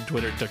follows me on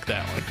Twitter took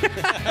that one.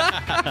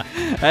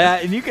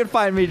 And you can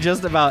find me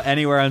just about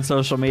anywhere on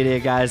social media,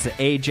 guys.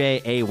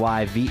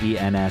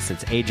 AJAYVENS.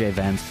 It's AJ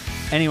Vens.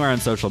 Anywhere on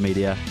social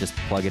media, just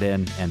plug it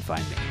in and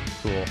find me.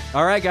 Cool.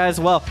 All right,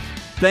 guys. Well,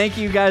 thank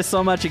you guys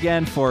so much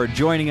again for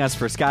joining us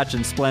for Scotch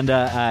and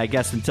Splenda. I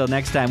guess until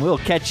next time, we'll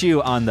catch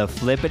you on the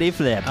flippity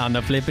flip. On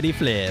the flippity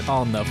flip.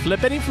 On the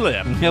flippity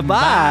flip. Bye.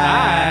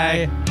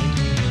 Bye.